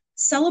will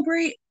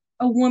celebrate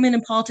a woman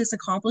in politics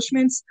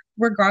accomplishments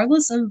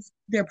regardless of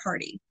their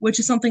party, which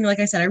is something, like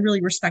I said, I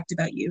really respect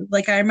about you.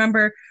 Like, I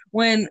remember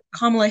when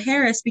Kamala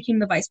Harris became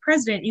the vice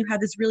president, you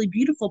had this really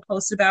beautiful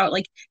post about,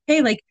 like,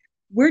 hey, like,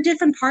 we're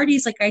different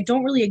parties. Like, I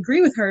don't really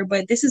agree with her,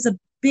 but this is a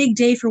big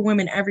day for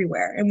women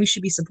everywhere, and we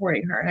should be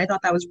supporting her. And I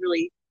thought that was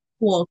really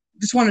cool.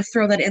 Just want to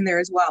throw that in there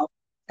as well.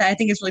 That I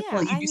think it's really cool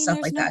Yeah, that you I do mean, stuff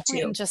there's like no that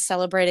point in too. just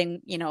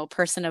celebrating, a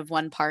person of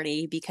one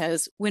party,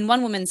 because when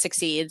one woman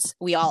succeeds,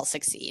 we all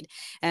succeed.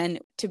 And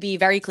to be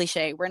very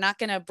cliche, we're not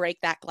going to break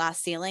that glass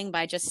ceiling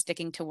by just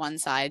sticking to one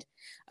side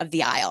of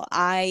the aisle.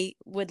 I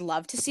would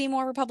love to see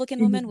more Republican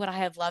women. Mhm. Would I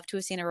have loved to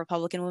have seen a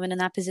Republican woman in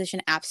that position?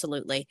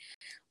 Absolutely.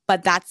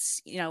 But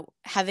that's,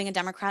 having a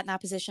Democrat in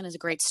that position is a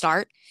great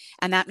start.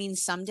 And that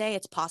means someday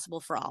it's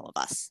possible for all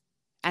of us.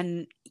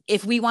 And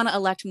if we want to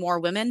elect more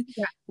women,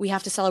 Yeah, we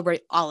have to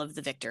celebrate all of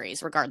the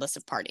victories, regardless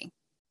of party.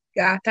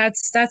 yeah,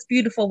 that's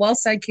beautiful. Well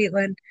said,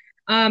 Caitlin.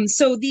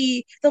 So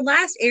the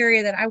last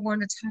area that I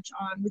want to touch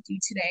on with you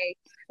today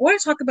want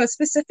to talk about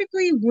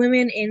specifically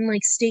women in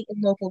like state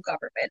and local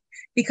government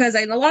because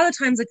a lot of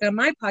times like on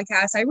my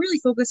podcast I really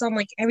focus on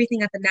like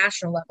everything at the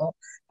national level.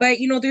 But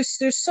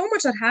there's so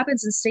much that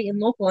happens in state and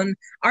local, and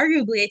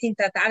arguably I think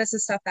that that is the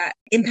stuff that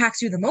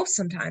impacts you the most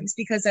sometimes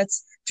because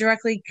that's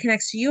directly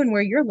connects to you and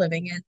where you're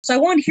living in. So I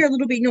want to hear a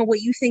little bit,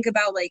 what you think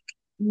about like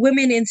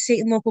women in state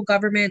and local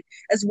government,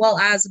 as well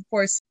as, of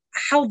course,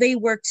 how they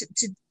work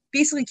to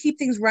basically keep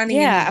things running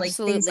Yeah, and like things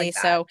absolutely. like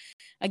that. So,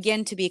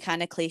 again, to be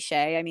kind of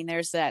cliche, I mean,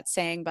 there's that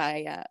saying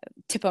by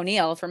Tip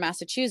O'Neill from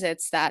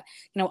Massachusetts that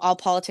all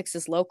politics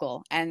is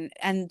local, and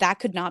that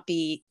could not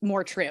be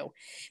more true,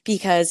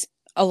 because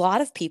a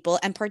lot of people,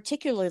 and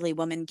particularly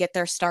women, get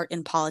their start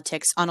in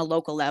politics on a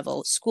local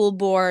level: school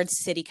boards,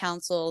 city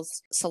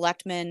councils,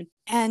 selectmen,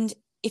 and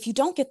if you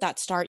don't get that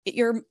start,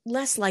 you're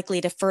less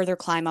likely to further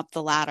climb up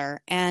the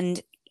ladder.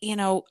 And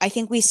I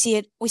think we see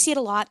it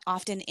a lot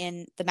often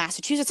in the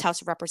Massachusetts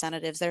House of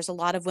Representatives. There's a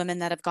lot of women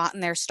that have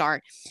gotten their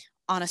start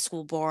on a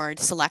school board,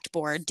 select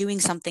board, doing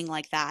something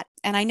like that.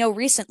 And I know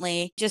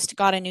recently just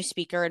got a new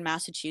speaker in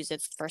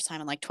Massachusetts, the first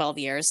time in like 12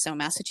 years. So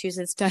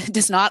Massachusetts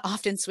does not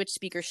often switch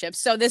speakerships.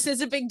 So this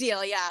is a big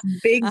deal. Yeah.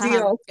 Big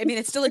deal. I mean,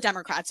 it's still a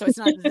Democrat, so it's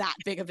not that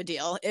big of a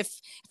deal. If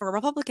a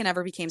Republican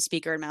ever became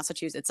speaker in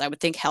Massachusetts, I would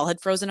think hell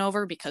had frozen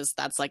over, because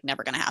that's like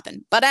never going to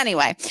happen. But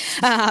anyway,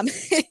 um,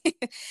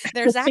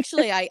 there's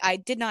actually, I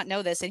did not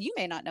know this, and you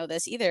may not know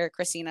this either,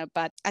 Christina,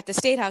 but at the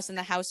State House in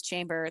the House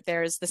chamber,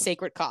 there's the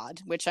sacred cod,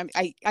 which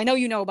I know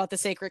you know about the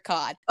sacred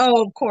cod.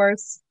 Oh, of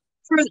course.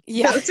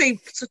 Yeah. Let's say,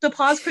 so to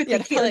pause quickly, Yeah,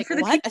 Caitlin, like, for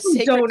the what? people A who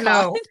sacred don't cod?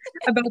 know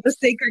about the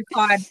sacred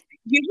cod,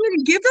 give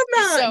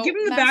So them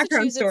the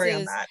background story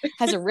on that.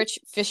 has a rich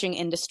fishing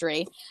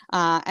industry,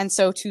 and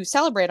so to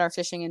celebrate our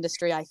fishing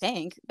industry, I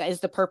think that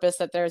is the purpose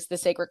that there's the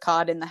sacred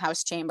cod in the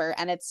House chamber.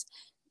 And it's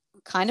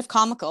kind of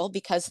comical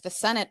because the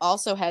Senate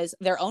also has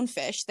their own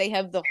fish. They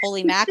have the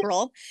holy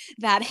mackerel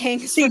that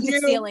hangs They from the do.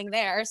 ceiling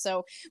there.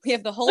 So we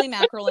have the holy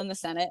mackerel in the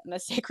Senate and the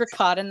sacred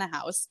cod in the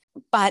House.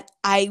 But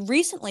I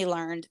recently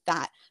learned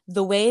that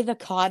the way the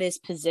cod is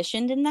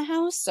positioned in the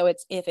House, so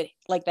it's, if it,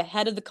 like, the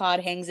head of the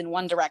cod hangs in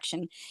one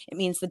direction, it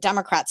means the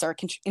Democrats are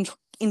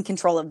in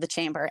control of the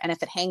chamber. And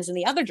if it hangs in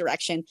the other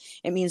direction,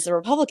 it means the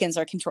Republicans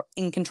are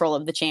in control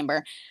of the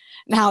chamber.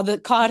 Now, the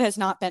cod has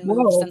not been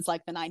moved Whoa. since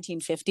like the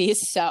 1950s,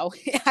 so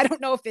I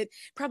don't know if it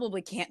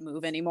probably can't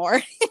move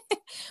anymore.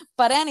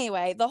 But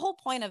anyway, the whole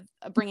point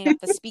of bringing up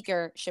the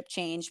speakership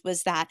change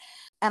was that,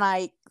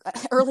 and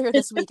earlier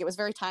this week, it was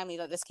very timely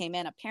that this came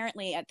in.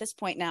 Apparently, at this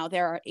point now,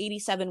 there are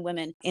 87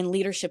 women in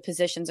leadership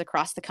positions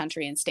across the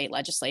country in state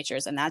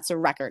legislatures, and that's a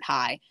record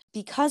high.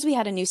 Because we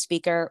had a new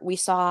speaker, we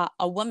saw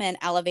a woman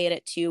elevate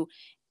it to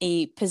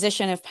a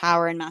position of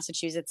power in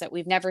Massachusetts that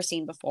we've never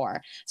seen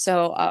before.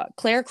 So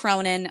Claire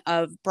Cronin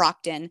of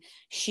Brockton,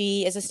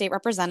 she is a state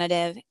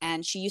representative,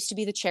 and she used to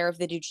be the chair of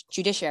the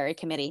Judiciary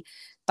Committee.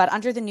 But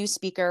under the new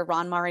speaker,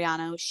 Ron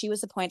Mariano, she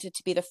was appointed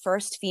to be the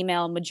first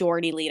female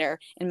majority leader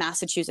in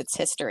Massachusetts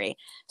history.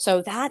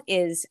 So that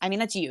is, I mean,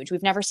 that's huge.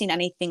 We've never seen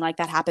anything like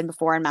that happen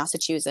before in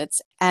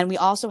Massachusetts. And we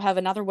also have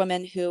another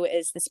woman who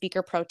is the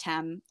speaker pro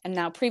tem. And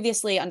now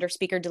previously under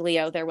Speaker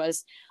DeLeo, there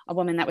was a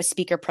woman that was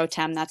speaker pro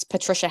tem. That's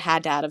Patricia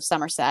Haddad of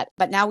Somerset.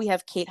 But now we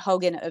have Kate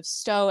Hogan of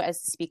Stowe as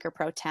the speaker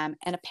pro tem.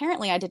 And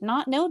apparently, I did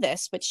not know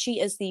this, but she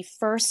is the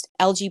first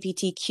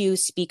LGBTQ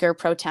speaker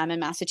pro tem in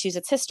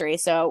Massachusetts history.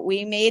 So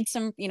we made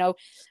some,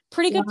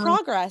 pretty good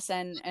progress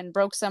and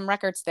broke some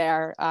records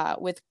there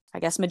with, I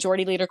guess,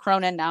 Majority Leader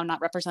Cronin, now not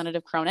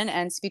Representative Cronin,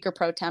 and Speaker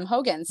Pro Tem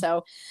Hogan.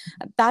 So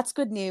that's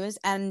good news.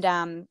 And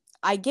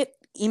I get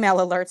email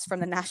alerts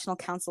from the National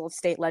Council of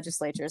State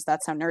Legislatures.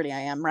 That's how nerdy I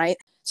am, right?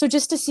 So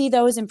just to see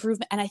those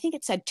improvements, and I think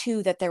it said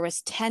too that there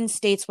was 10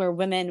 states where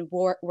women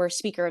were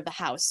Speaker of the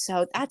House.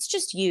 So that's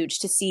just huge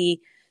to see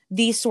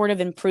these sort of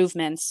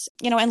improvements,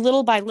 and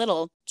little by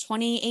little,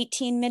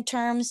 2018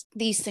 midterms,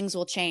 these things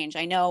will change.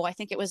 I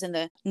think it was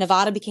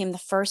Nevada became the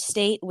first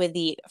state with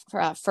the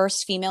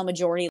first female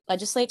majority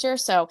legislature.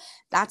 So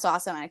that's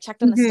awesome. I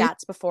checked on the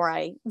stats before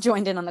I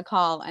joined in on the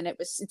call, and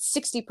it's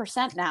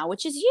 60% now,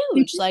 which is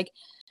huge. Like,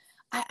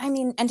 I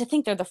mean, and to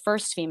think they're the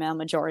first female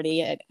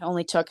majority, it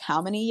only took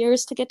how many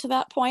years to get to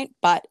that point,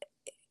 but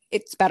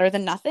it's better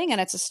than nothing,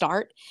 and it's a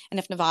start. And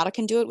if Nevada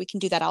can do it, we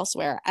can do that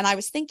elsewhere. And I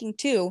was thinking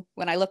too,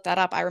 when I looked that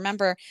up, I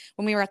remember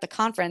when we were at the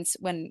conference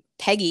when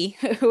Peggy,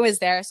 who was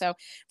there. So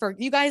for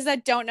you guys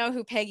that don't know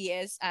who Peggy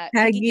is,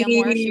 Peggy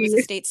Gilmore, she was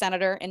a state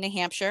senator in New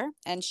Hampshire,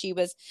 and she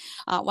was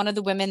one of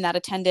the women that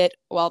attended,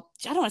 well,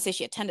 I don't want to say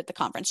she attended the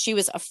conference. She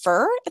was a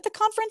FER at the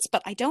conference,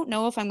 but I don't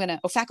know if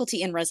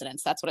faculty in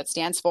residence, that's what it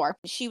stands for.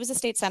 She was a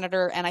state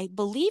senator, and I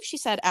believe she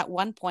said at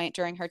one point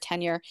during her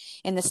tenure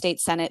in the state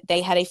Senate,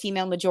 they had a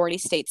female majority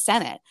state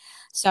Senate.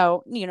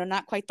 So,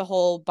 not quite the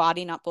whole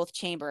body, not both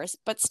chambers,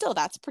 but still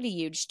that's pretty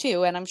huge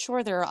too. And I'm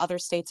sure there are other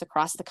states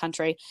across the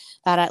country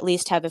that at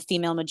least have a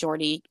female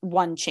majority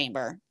one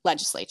chamber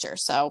legislature.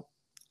 So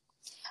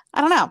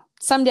I don't know,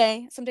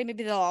 someday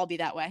maybe they'll all be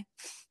that way.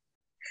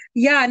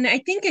 Yeah, and I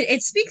think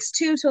it speaks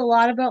too to a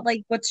lot about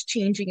like what's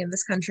changing in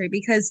this country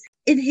because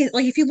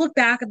like if you look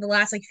back at the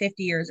last like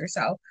 50 years or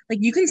so, like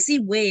you can see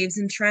waves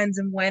and trends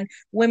and when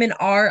women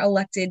are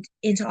elected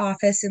into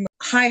office in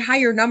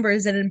higher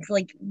numbers than in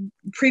like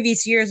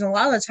previous years. And a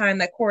lot of the time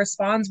that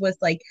corresponds with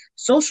like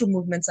social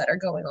movements that are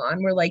going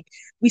on where like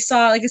we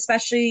saw like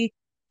especially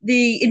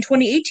the in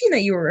 2018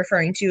 that you were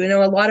referring to, you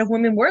know, a lot of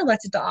women were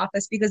elected to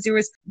office because there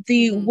was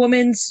the Hmm.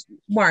 women's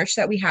march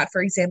that we had,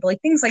 for example,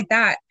 like things like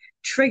that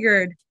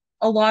triggered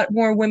a lot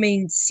more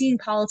women seeing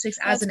politics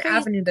Well, as it's an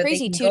avenue that they crazy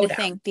can too go to down.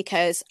 think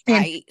because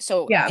And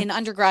so yeah. in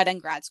undergrad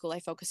and grad school, I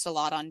focused a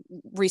lot on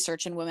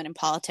research and women in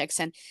politics.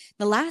 And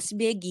the last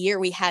big year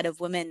we had of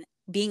women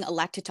being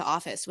elected to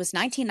office was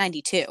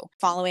 1992,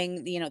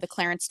 following the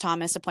Clarence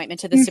Thomas appointment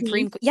to the Mhm.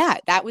 Supreme. Yeah,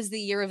 that was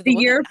the year of the The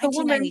woman, year of the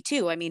woman.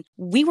 1992. I mean,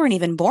 we weren't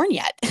even born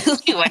yet.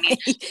 I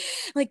mean,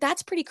 Like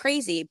that's pretty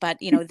crazy. But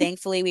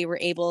thankfully we were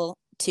able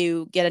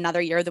to get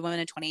another year of the women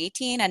in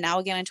 2018 and now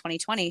again in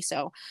 2020.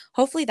 So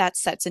hopefully that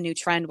sets a new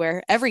trend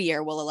where every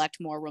year we'll elect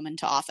more women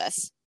to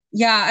office.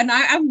 yeah, and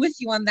I'm with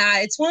you on that.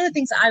 It's one of the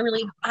things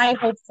I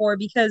hope for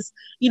because,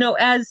 you know,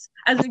 as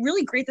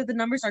really great that the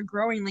numbers are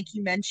growing, like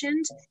you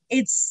mentioned,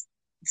 it's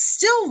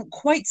still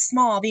quite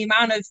small the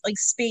amount of like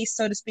space,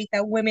 so to speak,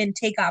 that women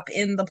take up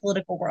in the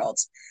political world.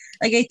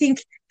 Like I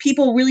think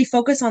people really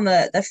focus on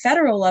the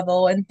federal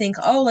level and think,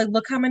 oh, like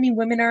look how many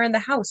women are in the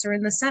House or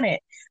in the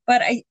Senate.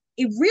 But I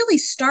it really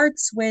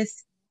starts with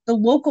the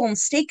local and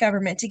state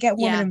government to get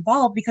women Yeah,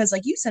 involved because,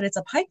 like you said, it's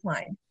a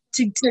pipeline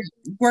to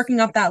working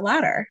up that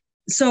ladder.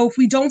 So if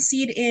we don't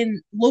see it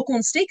in local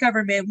and state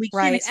government, we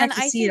can't right. And expect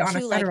to I see it think on a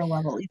too, like federal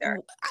level either.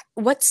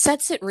 what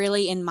sets it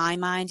really in my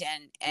mind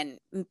and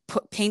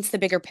paints the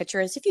bigger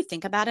picture is if you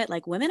think about it,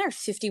 like women are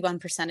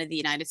 51% of the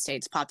United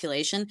States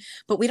population,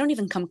 but we don't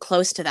even come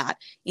close to that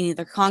in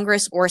either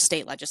Congress or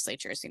state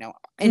legislatures.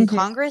 In Hmm.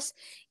 Congress,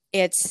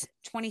 it's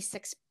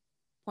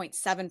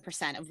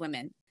 26.7% of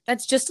women.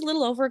 That's just a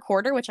little over a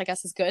quarter, which I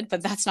guess is good,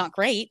 but that's not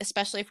great,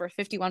 especially for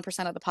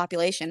 51% of the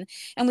population.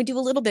 And we do a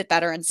little bit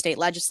better in state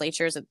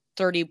legislatures at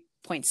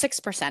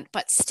 30.6%.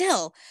 But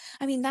still,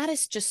 I mean, that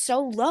is just so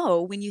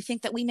low when you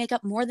think that we make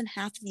up more than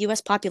half of the US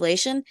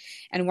population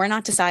and we're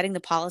not deciding the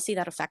policy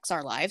that affects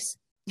our lives.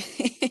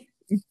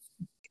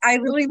 I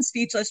really am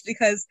speechless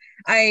because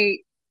I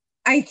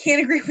I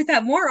can't agree with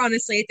that more,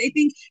 honestly. I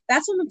think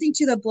that's one of the things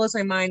too that blows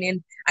my mind.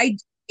 And I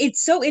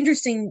it's so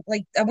interesting.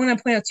 Like I want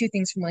to point out two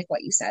things from like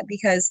what you said,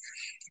 because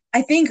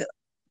I think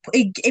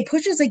it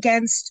pushes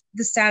against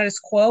the status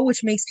quo,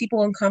 which makes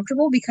people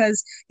uncomfortable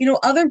because, you know,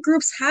 other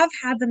groups have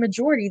had the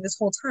majority this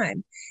whole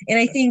time. And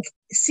I think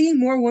seeing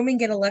more women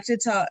get elected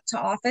to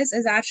office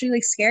is actually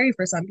like scary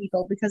for some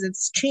people because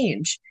it's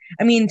change.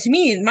 I mean, to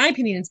me, in my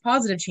opinion, it's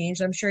positive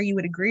change. I'm sure you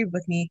would agree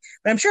with me,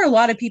 but I'm sure a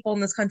lot of people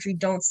in this country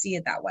don't see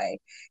it that way.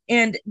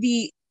 And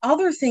the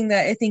other thing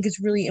that I think is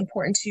really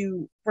important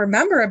to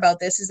remember about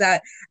this is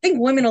that I think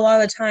women a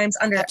lot of the times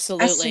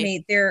Absolutely.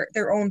 underestimate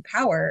their own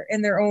power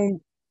and their own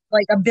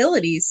like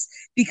abilities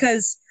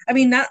because I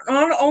mean not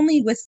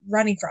only with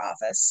running for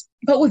office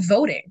but with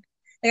voting.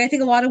 Like I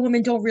think a lot of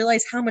women don't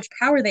realize how much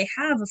power they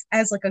have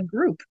as like a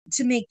group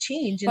to make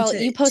change and Well,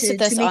 you posted to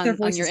this make their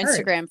on your voices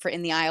heard. Instagram for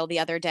In the Aisle the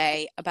other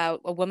day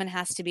about a woman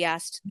has to be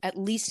asked at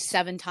least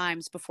 7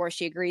 times before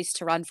she agrees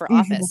to run for Mhm.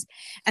 office.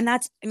 And I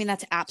mean,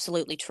 that's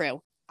absolutely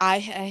true.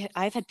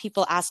 I've had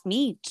people ask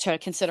me to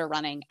consider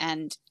running,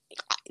 and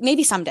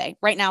maybe someday.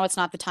 Right now, it's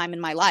not the time in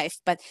my life,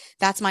 but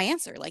that's my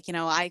answer. Like,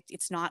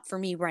 it's not for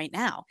me right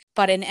now.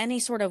 But in any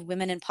sort of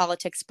women in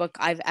politics book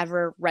I've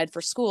ever read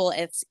for school,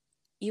 it's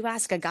you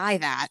ask a guy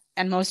that,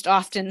 and most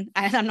often,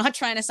 and I'm not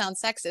trying to sound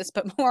sexist,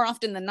 but more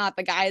often than not,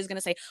 the guy is going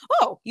to say,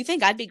 "Oh, you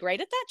think I'd be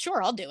great at that?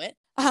 Sure, I'll do it."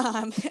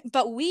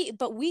 But we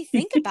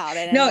think about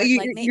it, and No, we're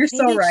like, you're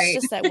so maybe it's right.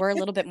 just that we're a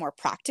little bit more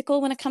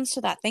practical when it comes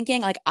to that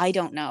thinking. Like, I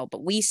don't know,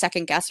 but we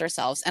second guess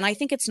ourselves, and I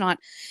think it's not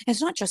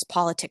just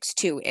politics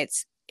too.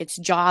 It's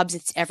jobs,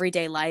 it's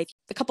everyday life.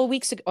 A couple of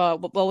weeks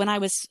ago, well, when I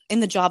was in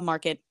the job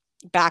market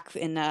back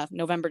in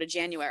November to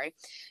January,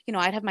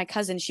 I'd have my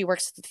cousin, she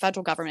works at the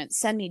federal government,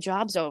 send me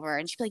jobs over,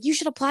 and she'd be like, "You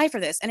should apply for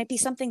this," and it'd be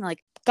something like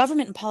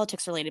government and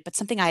politics related, but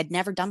something I had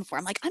never done before.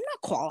 I'm like, "I'm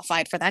not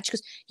qualified for that." She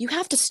goes, "You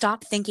have to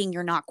stop thinking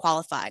you're not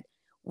qualified."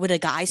 Would a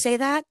guy say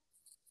that?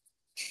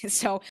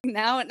 So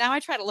now I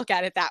try to look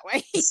at it that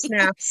way.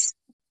 Snaps.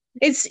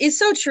 It's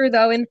so true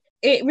though, and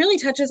it really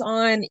touches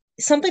on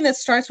something that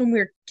starts when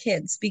we're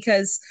kids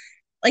because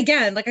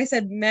again, like I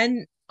said,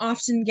 men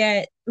often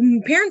get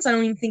parents I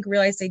don't even think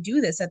realize they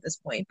do this at this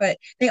point, but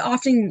they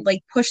often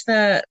like push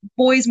the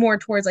boys more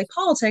towards like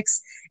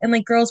politics and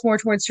like girls more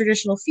towards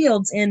traditional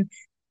fields. And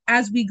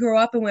as we grow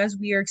up and as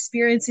we are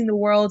experiencing the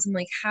world and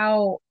like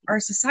how our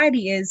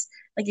society is,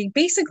 like it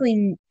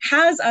basically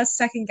has us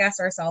second guess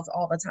ourselves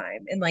all the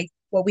time and like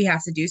what we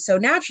have to do. So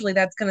naturally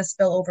that's going to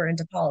spill over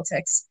into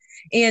politics.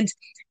 And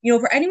you know,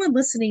 for anyone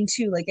listening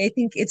too, like I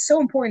think it's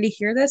so important to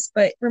hear this,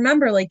 but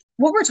remember, like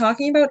what we're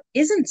talking about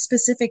isn't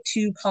specific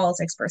to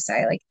politics per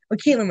se. Like what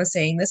Caitlin was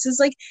saying, this is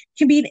like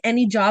can be in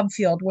any job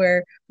field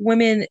where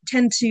women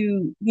tend to,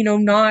 you know,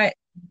 not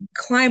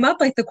climb up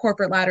like the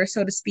corporate ladder,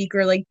 so to speak,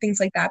 or like things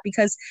like that,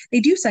 because they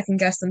do second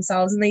guess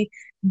themselves and they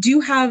do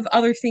have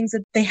other things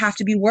that they have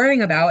to be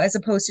worrying about as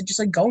opposed to just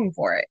like going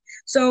for it.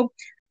 So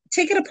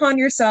take it upon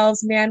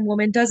yourselves, man,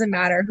 woman, doesn't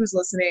matter who's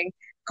listening.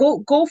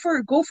 Go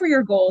for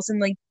your goals and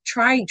like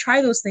try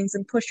those things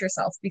and push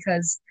yourself,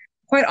 because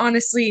quite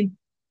honestly,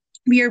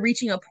 we are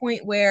reaching a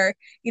point where,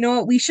 you know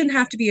what, we shouldn't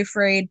have to be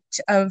afraid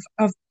of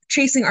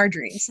chasing our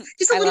dreams.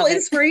 Just a I little love it.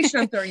 inspiration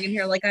I'm throwing in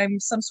here, like I'm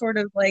some sort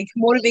of like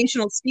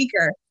motivational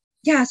speaker.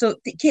 Yeah, so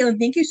Caitlin,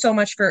 thank you so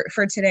much for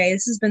today.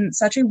 This has been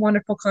such a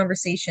wonderful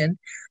conversation.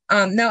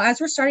 Now,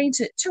 as we're starting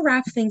to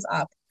wrap things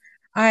up,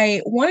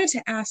 I wanted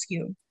to ask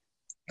you,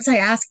 because I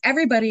ask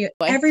Boy.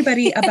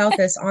 everybody about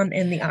this on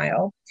In the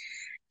Aisle.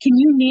 Can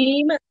you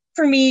name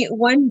for me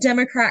one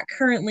Democrat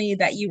currently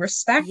that you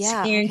respect,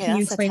 Yeah, and okay, can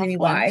you that's a explain to tough me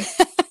one. why?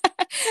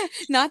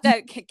 Not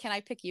that, can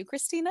I pick you,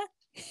 Christina?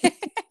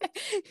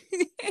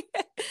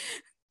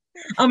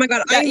 Oh my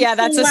God, I That, am yeah,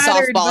 that's a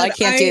flattered, softball. I but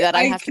can't do that.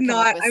 I I have to come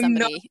up cannot. with I'm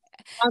not somebody.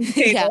 on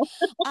the Yeah. table.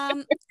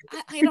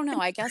 I don't know.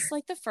 I guess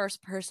like the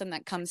first person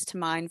that comes to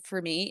mind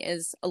for me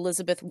is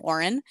Elizabeth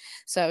Warren.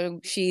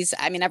 So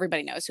I mean,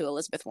 everybody knows who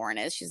Elizabeth Warren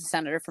is. She's a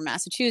senator from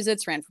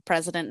Massachusetts, ran for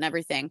president and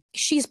everything.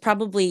 She's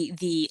probably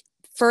the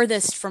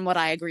furthest from what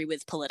I agree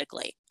with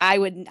politically. I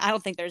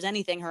don't think there's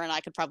anything her and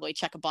I could probably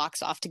check a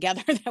box off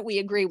together that we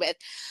agree with.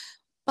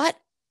 But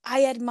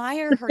I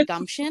admire her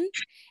gumption,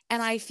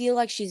 and I feel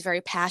like she's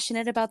very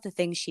passionate about the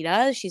things she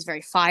does. She's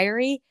very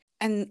fiery.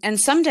 And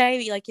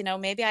someday, like,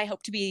 maybe I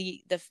hope to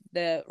be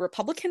the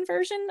Republican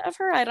version of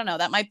her. I don't know.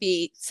 That might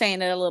be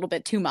saying it a little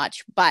bit too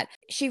much, but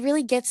she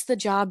really gets the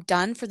job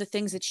done for the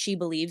things that she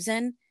believes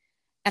in.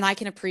 And I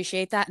can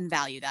appreciate that and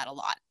value that a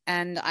lot.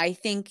 And I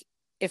think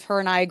if her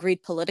and I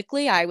agreed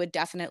politically, I would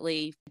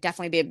definitely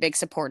be a big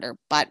supporter.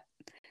 But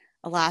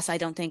alas, I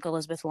don't think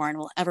Elizabeth Warren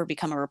will ever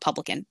become a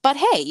Republican. But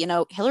hey,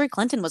 Hillary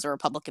Clinton was a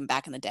Republican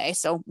back in the day,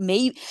 so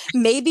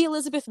maybe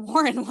Elizabeth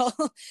Warren will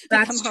become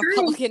That's a true.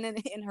 Republican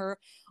in her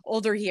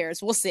older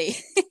years. We'll see.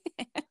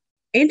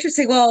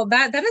 Interesting. Well,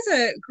 that is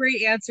a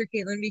great answer,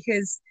 Caitlin,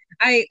 because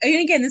and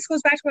again, this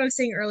goes back to what I was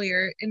saying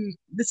earlier, and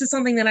this is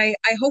something that I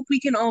hope we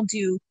can all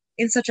do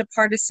in such a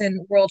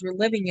partisan world we're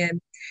living in,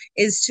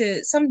 is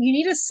you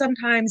need to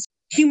sometimes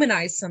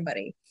humanize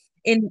somebody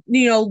and,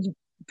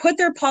 put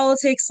their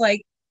politics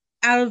like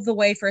out of the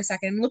way for a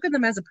second and look at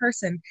them as a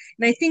person.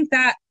 And I think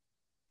that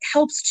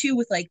helps too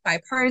with like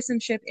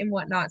bipartisanship and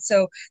whatnot.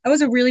 So that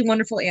was a really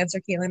wonderful answer,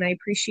 Caitlin. I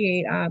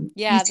appreciate you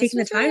Yeah, this taking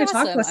the was really time to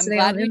talk to awesome. us I'm today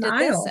on glad you In the did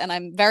this, Aisle. and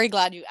I'm very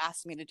glad you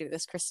asked me to do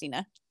this,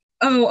 Christina.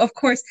 Oh, of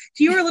course.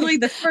 You were literally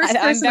the first I'm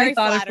person I very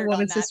thought of for flattered on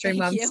Women's that. History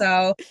Thank Month. you.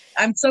 So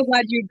I'm so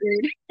glad you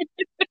agreed.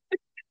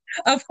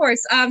 Of course.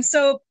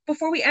 So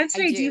before we end I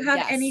today, do you do,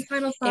 have any yes.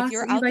 final If thoughts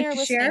you're that you'd out like there to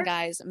listening, share?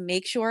 guys,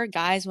 make sure,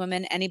 guys,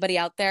 women, anybody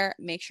out there,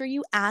 make sure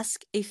you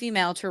ask a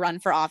female to run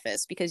for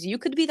office, because you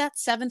could be that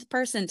seventh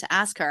person to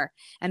ask her,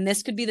 and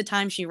this could be the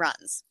time she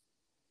runs.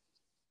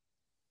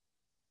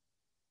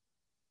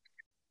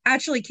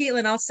 Actually,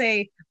 Caitlin, I'll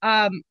say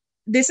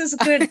this is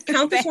good.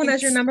 Count this one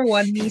as your Thanks. number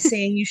one, me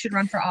saying you should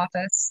run for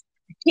office.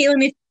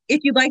 Caitlin,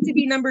 if you'd like to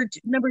be number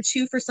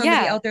two for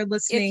somebody Yeah. out there If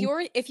listening, you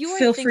are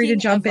feel free to thinking of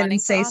jump in and running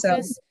for say so.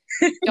 office,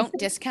 don't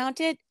discount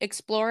it,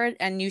 explore it,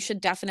 and you should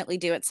definitely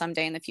do it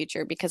someday in the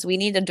future, because we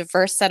need a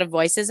diverse set of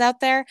voices out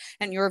there,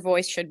 and your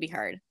voice should be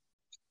heard.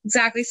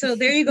 Exactly. So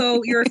there you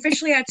go. You're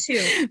officially at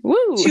two.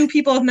 Woo! Two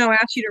people have now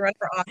asked you to run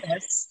for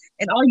office,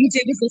 and all you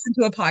did was listen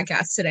to a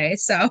podcast today.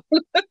 So,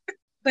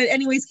 but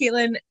anyways,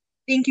 Caitlin,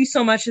 thank you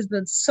so much. It's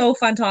been so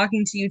fun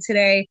talking to you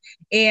today,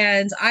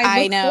 and I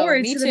I look know,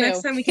 forward me to the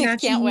next too. time we can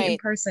actually Can't meet in wait.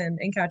 person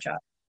and catch up.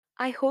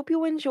 I hope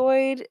you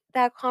enjoyed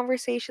that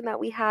conversation that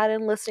we had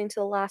and listening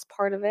to the last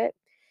part of it.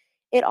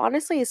 It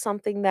honestly is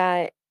something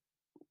that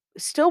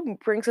still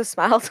brings a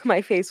smile to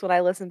my face when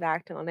I listen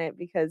back on it,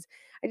 because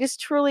I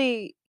just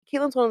truly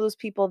Caitlin's one of those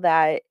people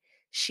that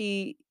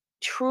she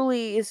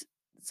truly is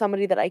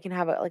somebody that I can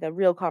have a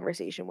real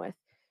conversation with.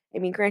 I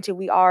mean, granted,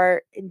 we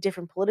are in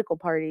different political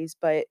parties,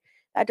 but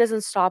that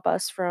doesn't stop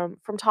us from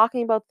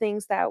talking about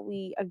things that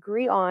we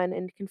agree on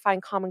and can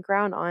find common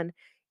ground on.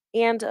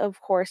 And of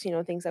course,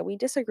 things that we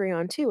disagree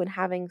on too, and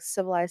having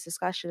civilized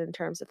discussion in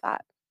terms of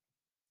that.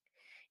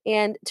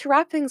 And to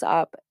wrap things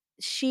up,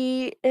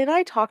 she and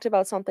I talked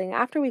about something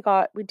after we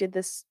did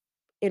this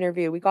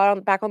interview. We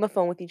got back on the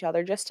phone with each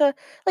other just to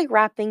like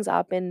wrap things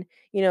up and,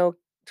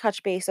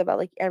 touch base about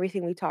like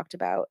everything we talked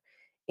about.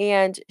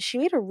 And she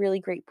made a really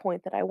great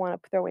point that I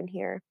want to throw in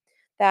here,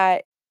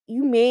 that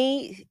you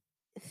may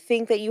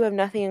think that you have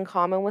nothing in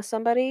common with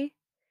somebody,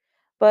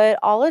 but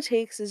all it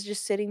takes is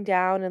just sitting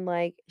down and,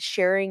 like,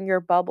 sharing your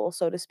bubble,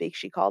 so to speak,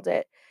 she called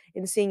it,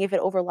 and seeing if it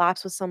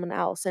overlaps with someone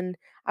else, and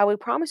I would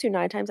promise you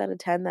 9 times out of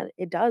 10 that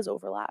it does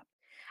overlap.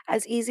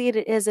 As easy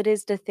as it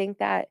is to think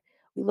that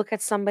we look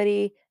at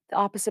somebody, the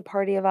opposite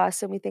party of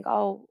us, and we think,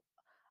 "Oh,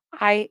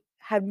 I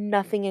have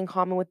nothing in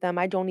common with them.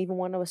 I don't even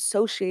want to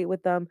associate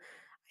with them.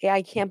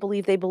 I can't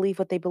believe they believe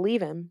what they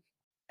believe in."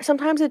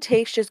 Sometimes it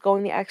takes just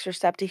going the extra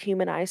step to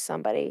humanize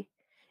somebody.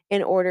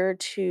 in order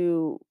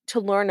to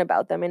learn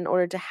about them, in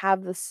order to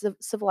have the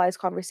civilized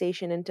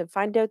conversation and to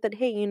find out that,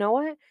 hey, you know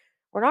what?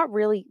 We're not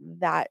really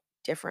that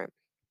different.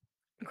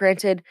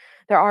 Granted,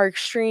 there are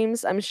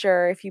extremes. I'm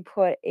sure if you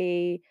put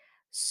a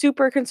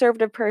super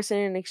conservative person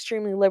and an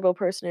extremely liberal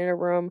person in a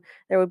room,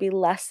 there would be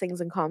less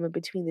things in common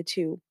between the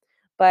two.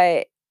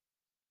 But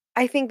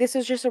I think this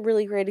is just a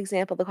really great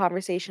example, the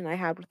conversation I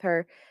had with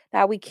her,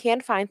 that we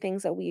can find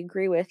things that we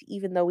agree with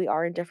even though we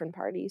are in different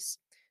parties.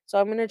 So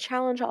I'm going to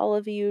challenge all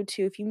of you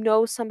to, if you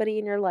know somebody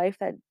in your life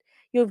that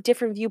you have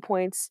different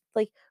viewpoints,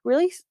 like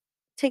really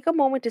take a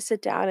moment to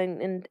sit down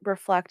and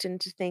reflect and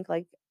to think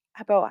like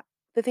about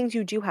the things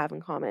you do have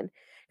in common.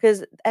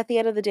 Because at the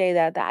end of the day,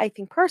 that I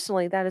think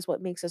personally, that is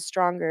what makes us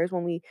stronger is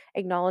when we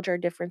acknowledge our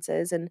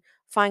differences and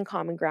find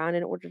common ground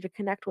in order to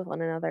connect with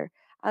one another,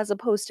 as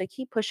opposed to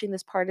keep pushing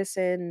this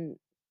partisan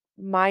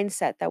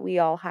mindset that we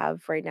all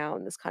have right now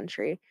in this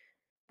country.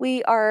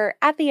 We are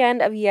at the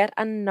end of yet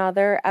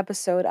another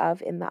episode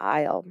of In the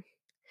Aisle.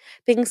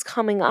 Things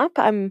coming up.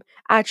 I'm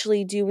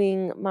actually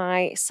doing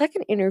my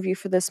second interview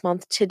for this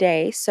month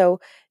today, so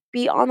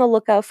be on the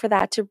lookout for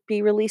that to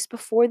be released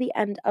before the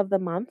end of the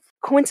month.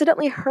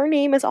 Coincidentally, her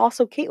name is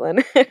also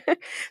Caitlin.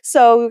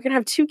 So we're going to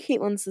have two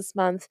Caitlins this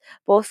month,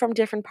 both from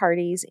different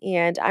parties,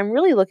 and I'm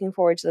really looking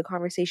forward to the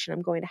conversation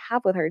I'm going to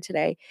have with her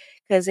today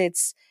because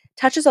it's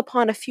touches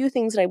upon a few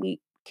things that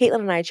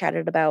Caitlin and I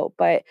chatted about,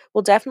 but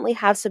we'll definitely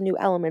have some new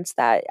elements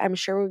that I'm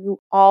sure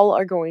you all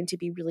are going to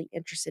be really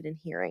interested in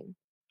hearing.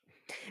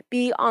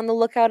 Be on the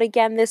lookout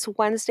again this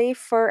Wednesday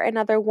for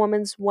another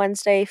Women's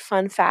Wednesday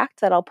fun fact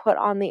that I'll put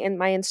on the in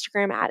my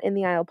Instagram at In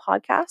the Aisle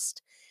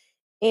Podcast.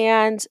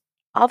 And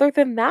other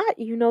than that,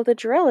 you know the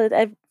drill.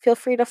 Feel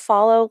free to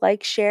follow,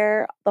 like,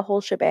 share the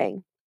whole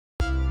shebang.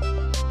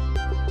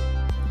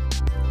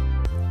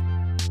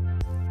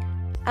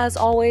 As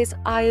always,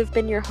 I have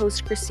been your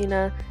host,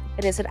 Christina.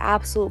 It is an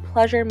absolute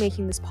pleasure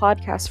making this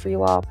podcast for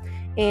you all,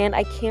 and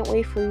I can't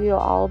wait for you to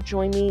all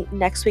join me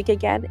next week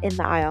again in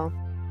the aisle.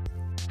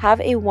 Have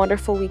a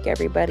wonderful week,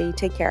 everybody.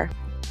 Take care.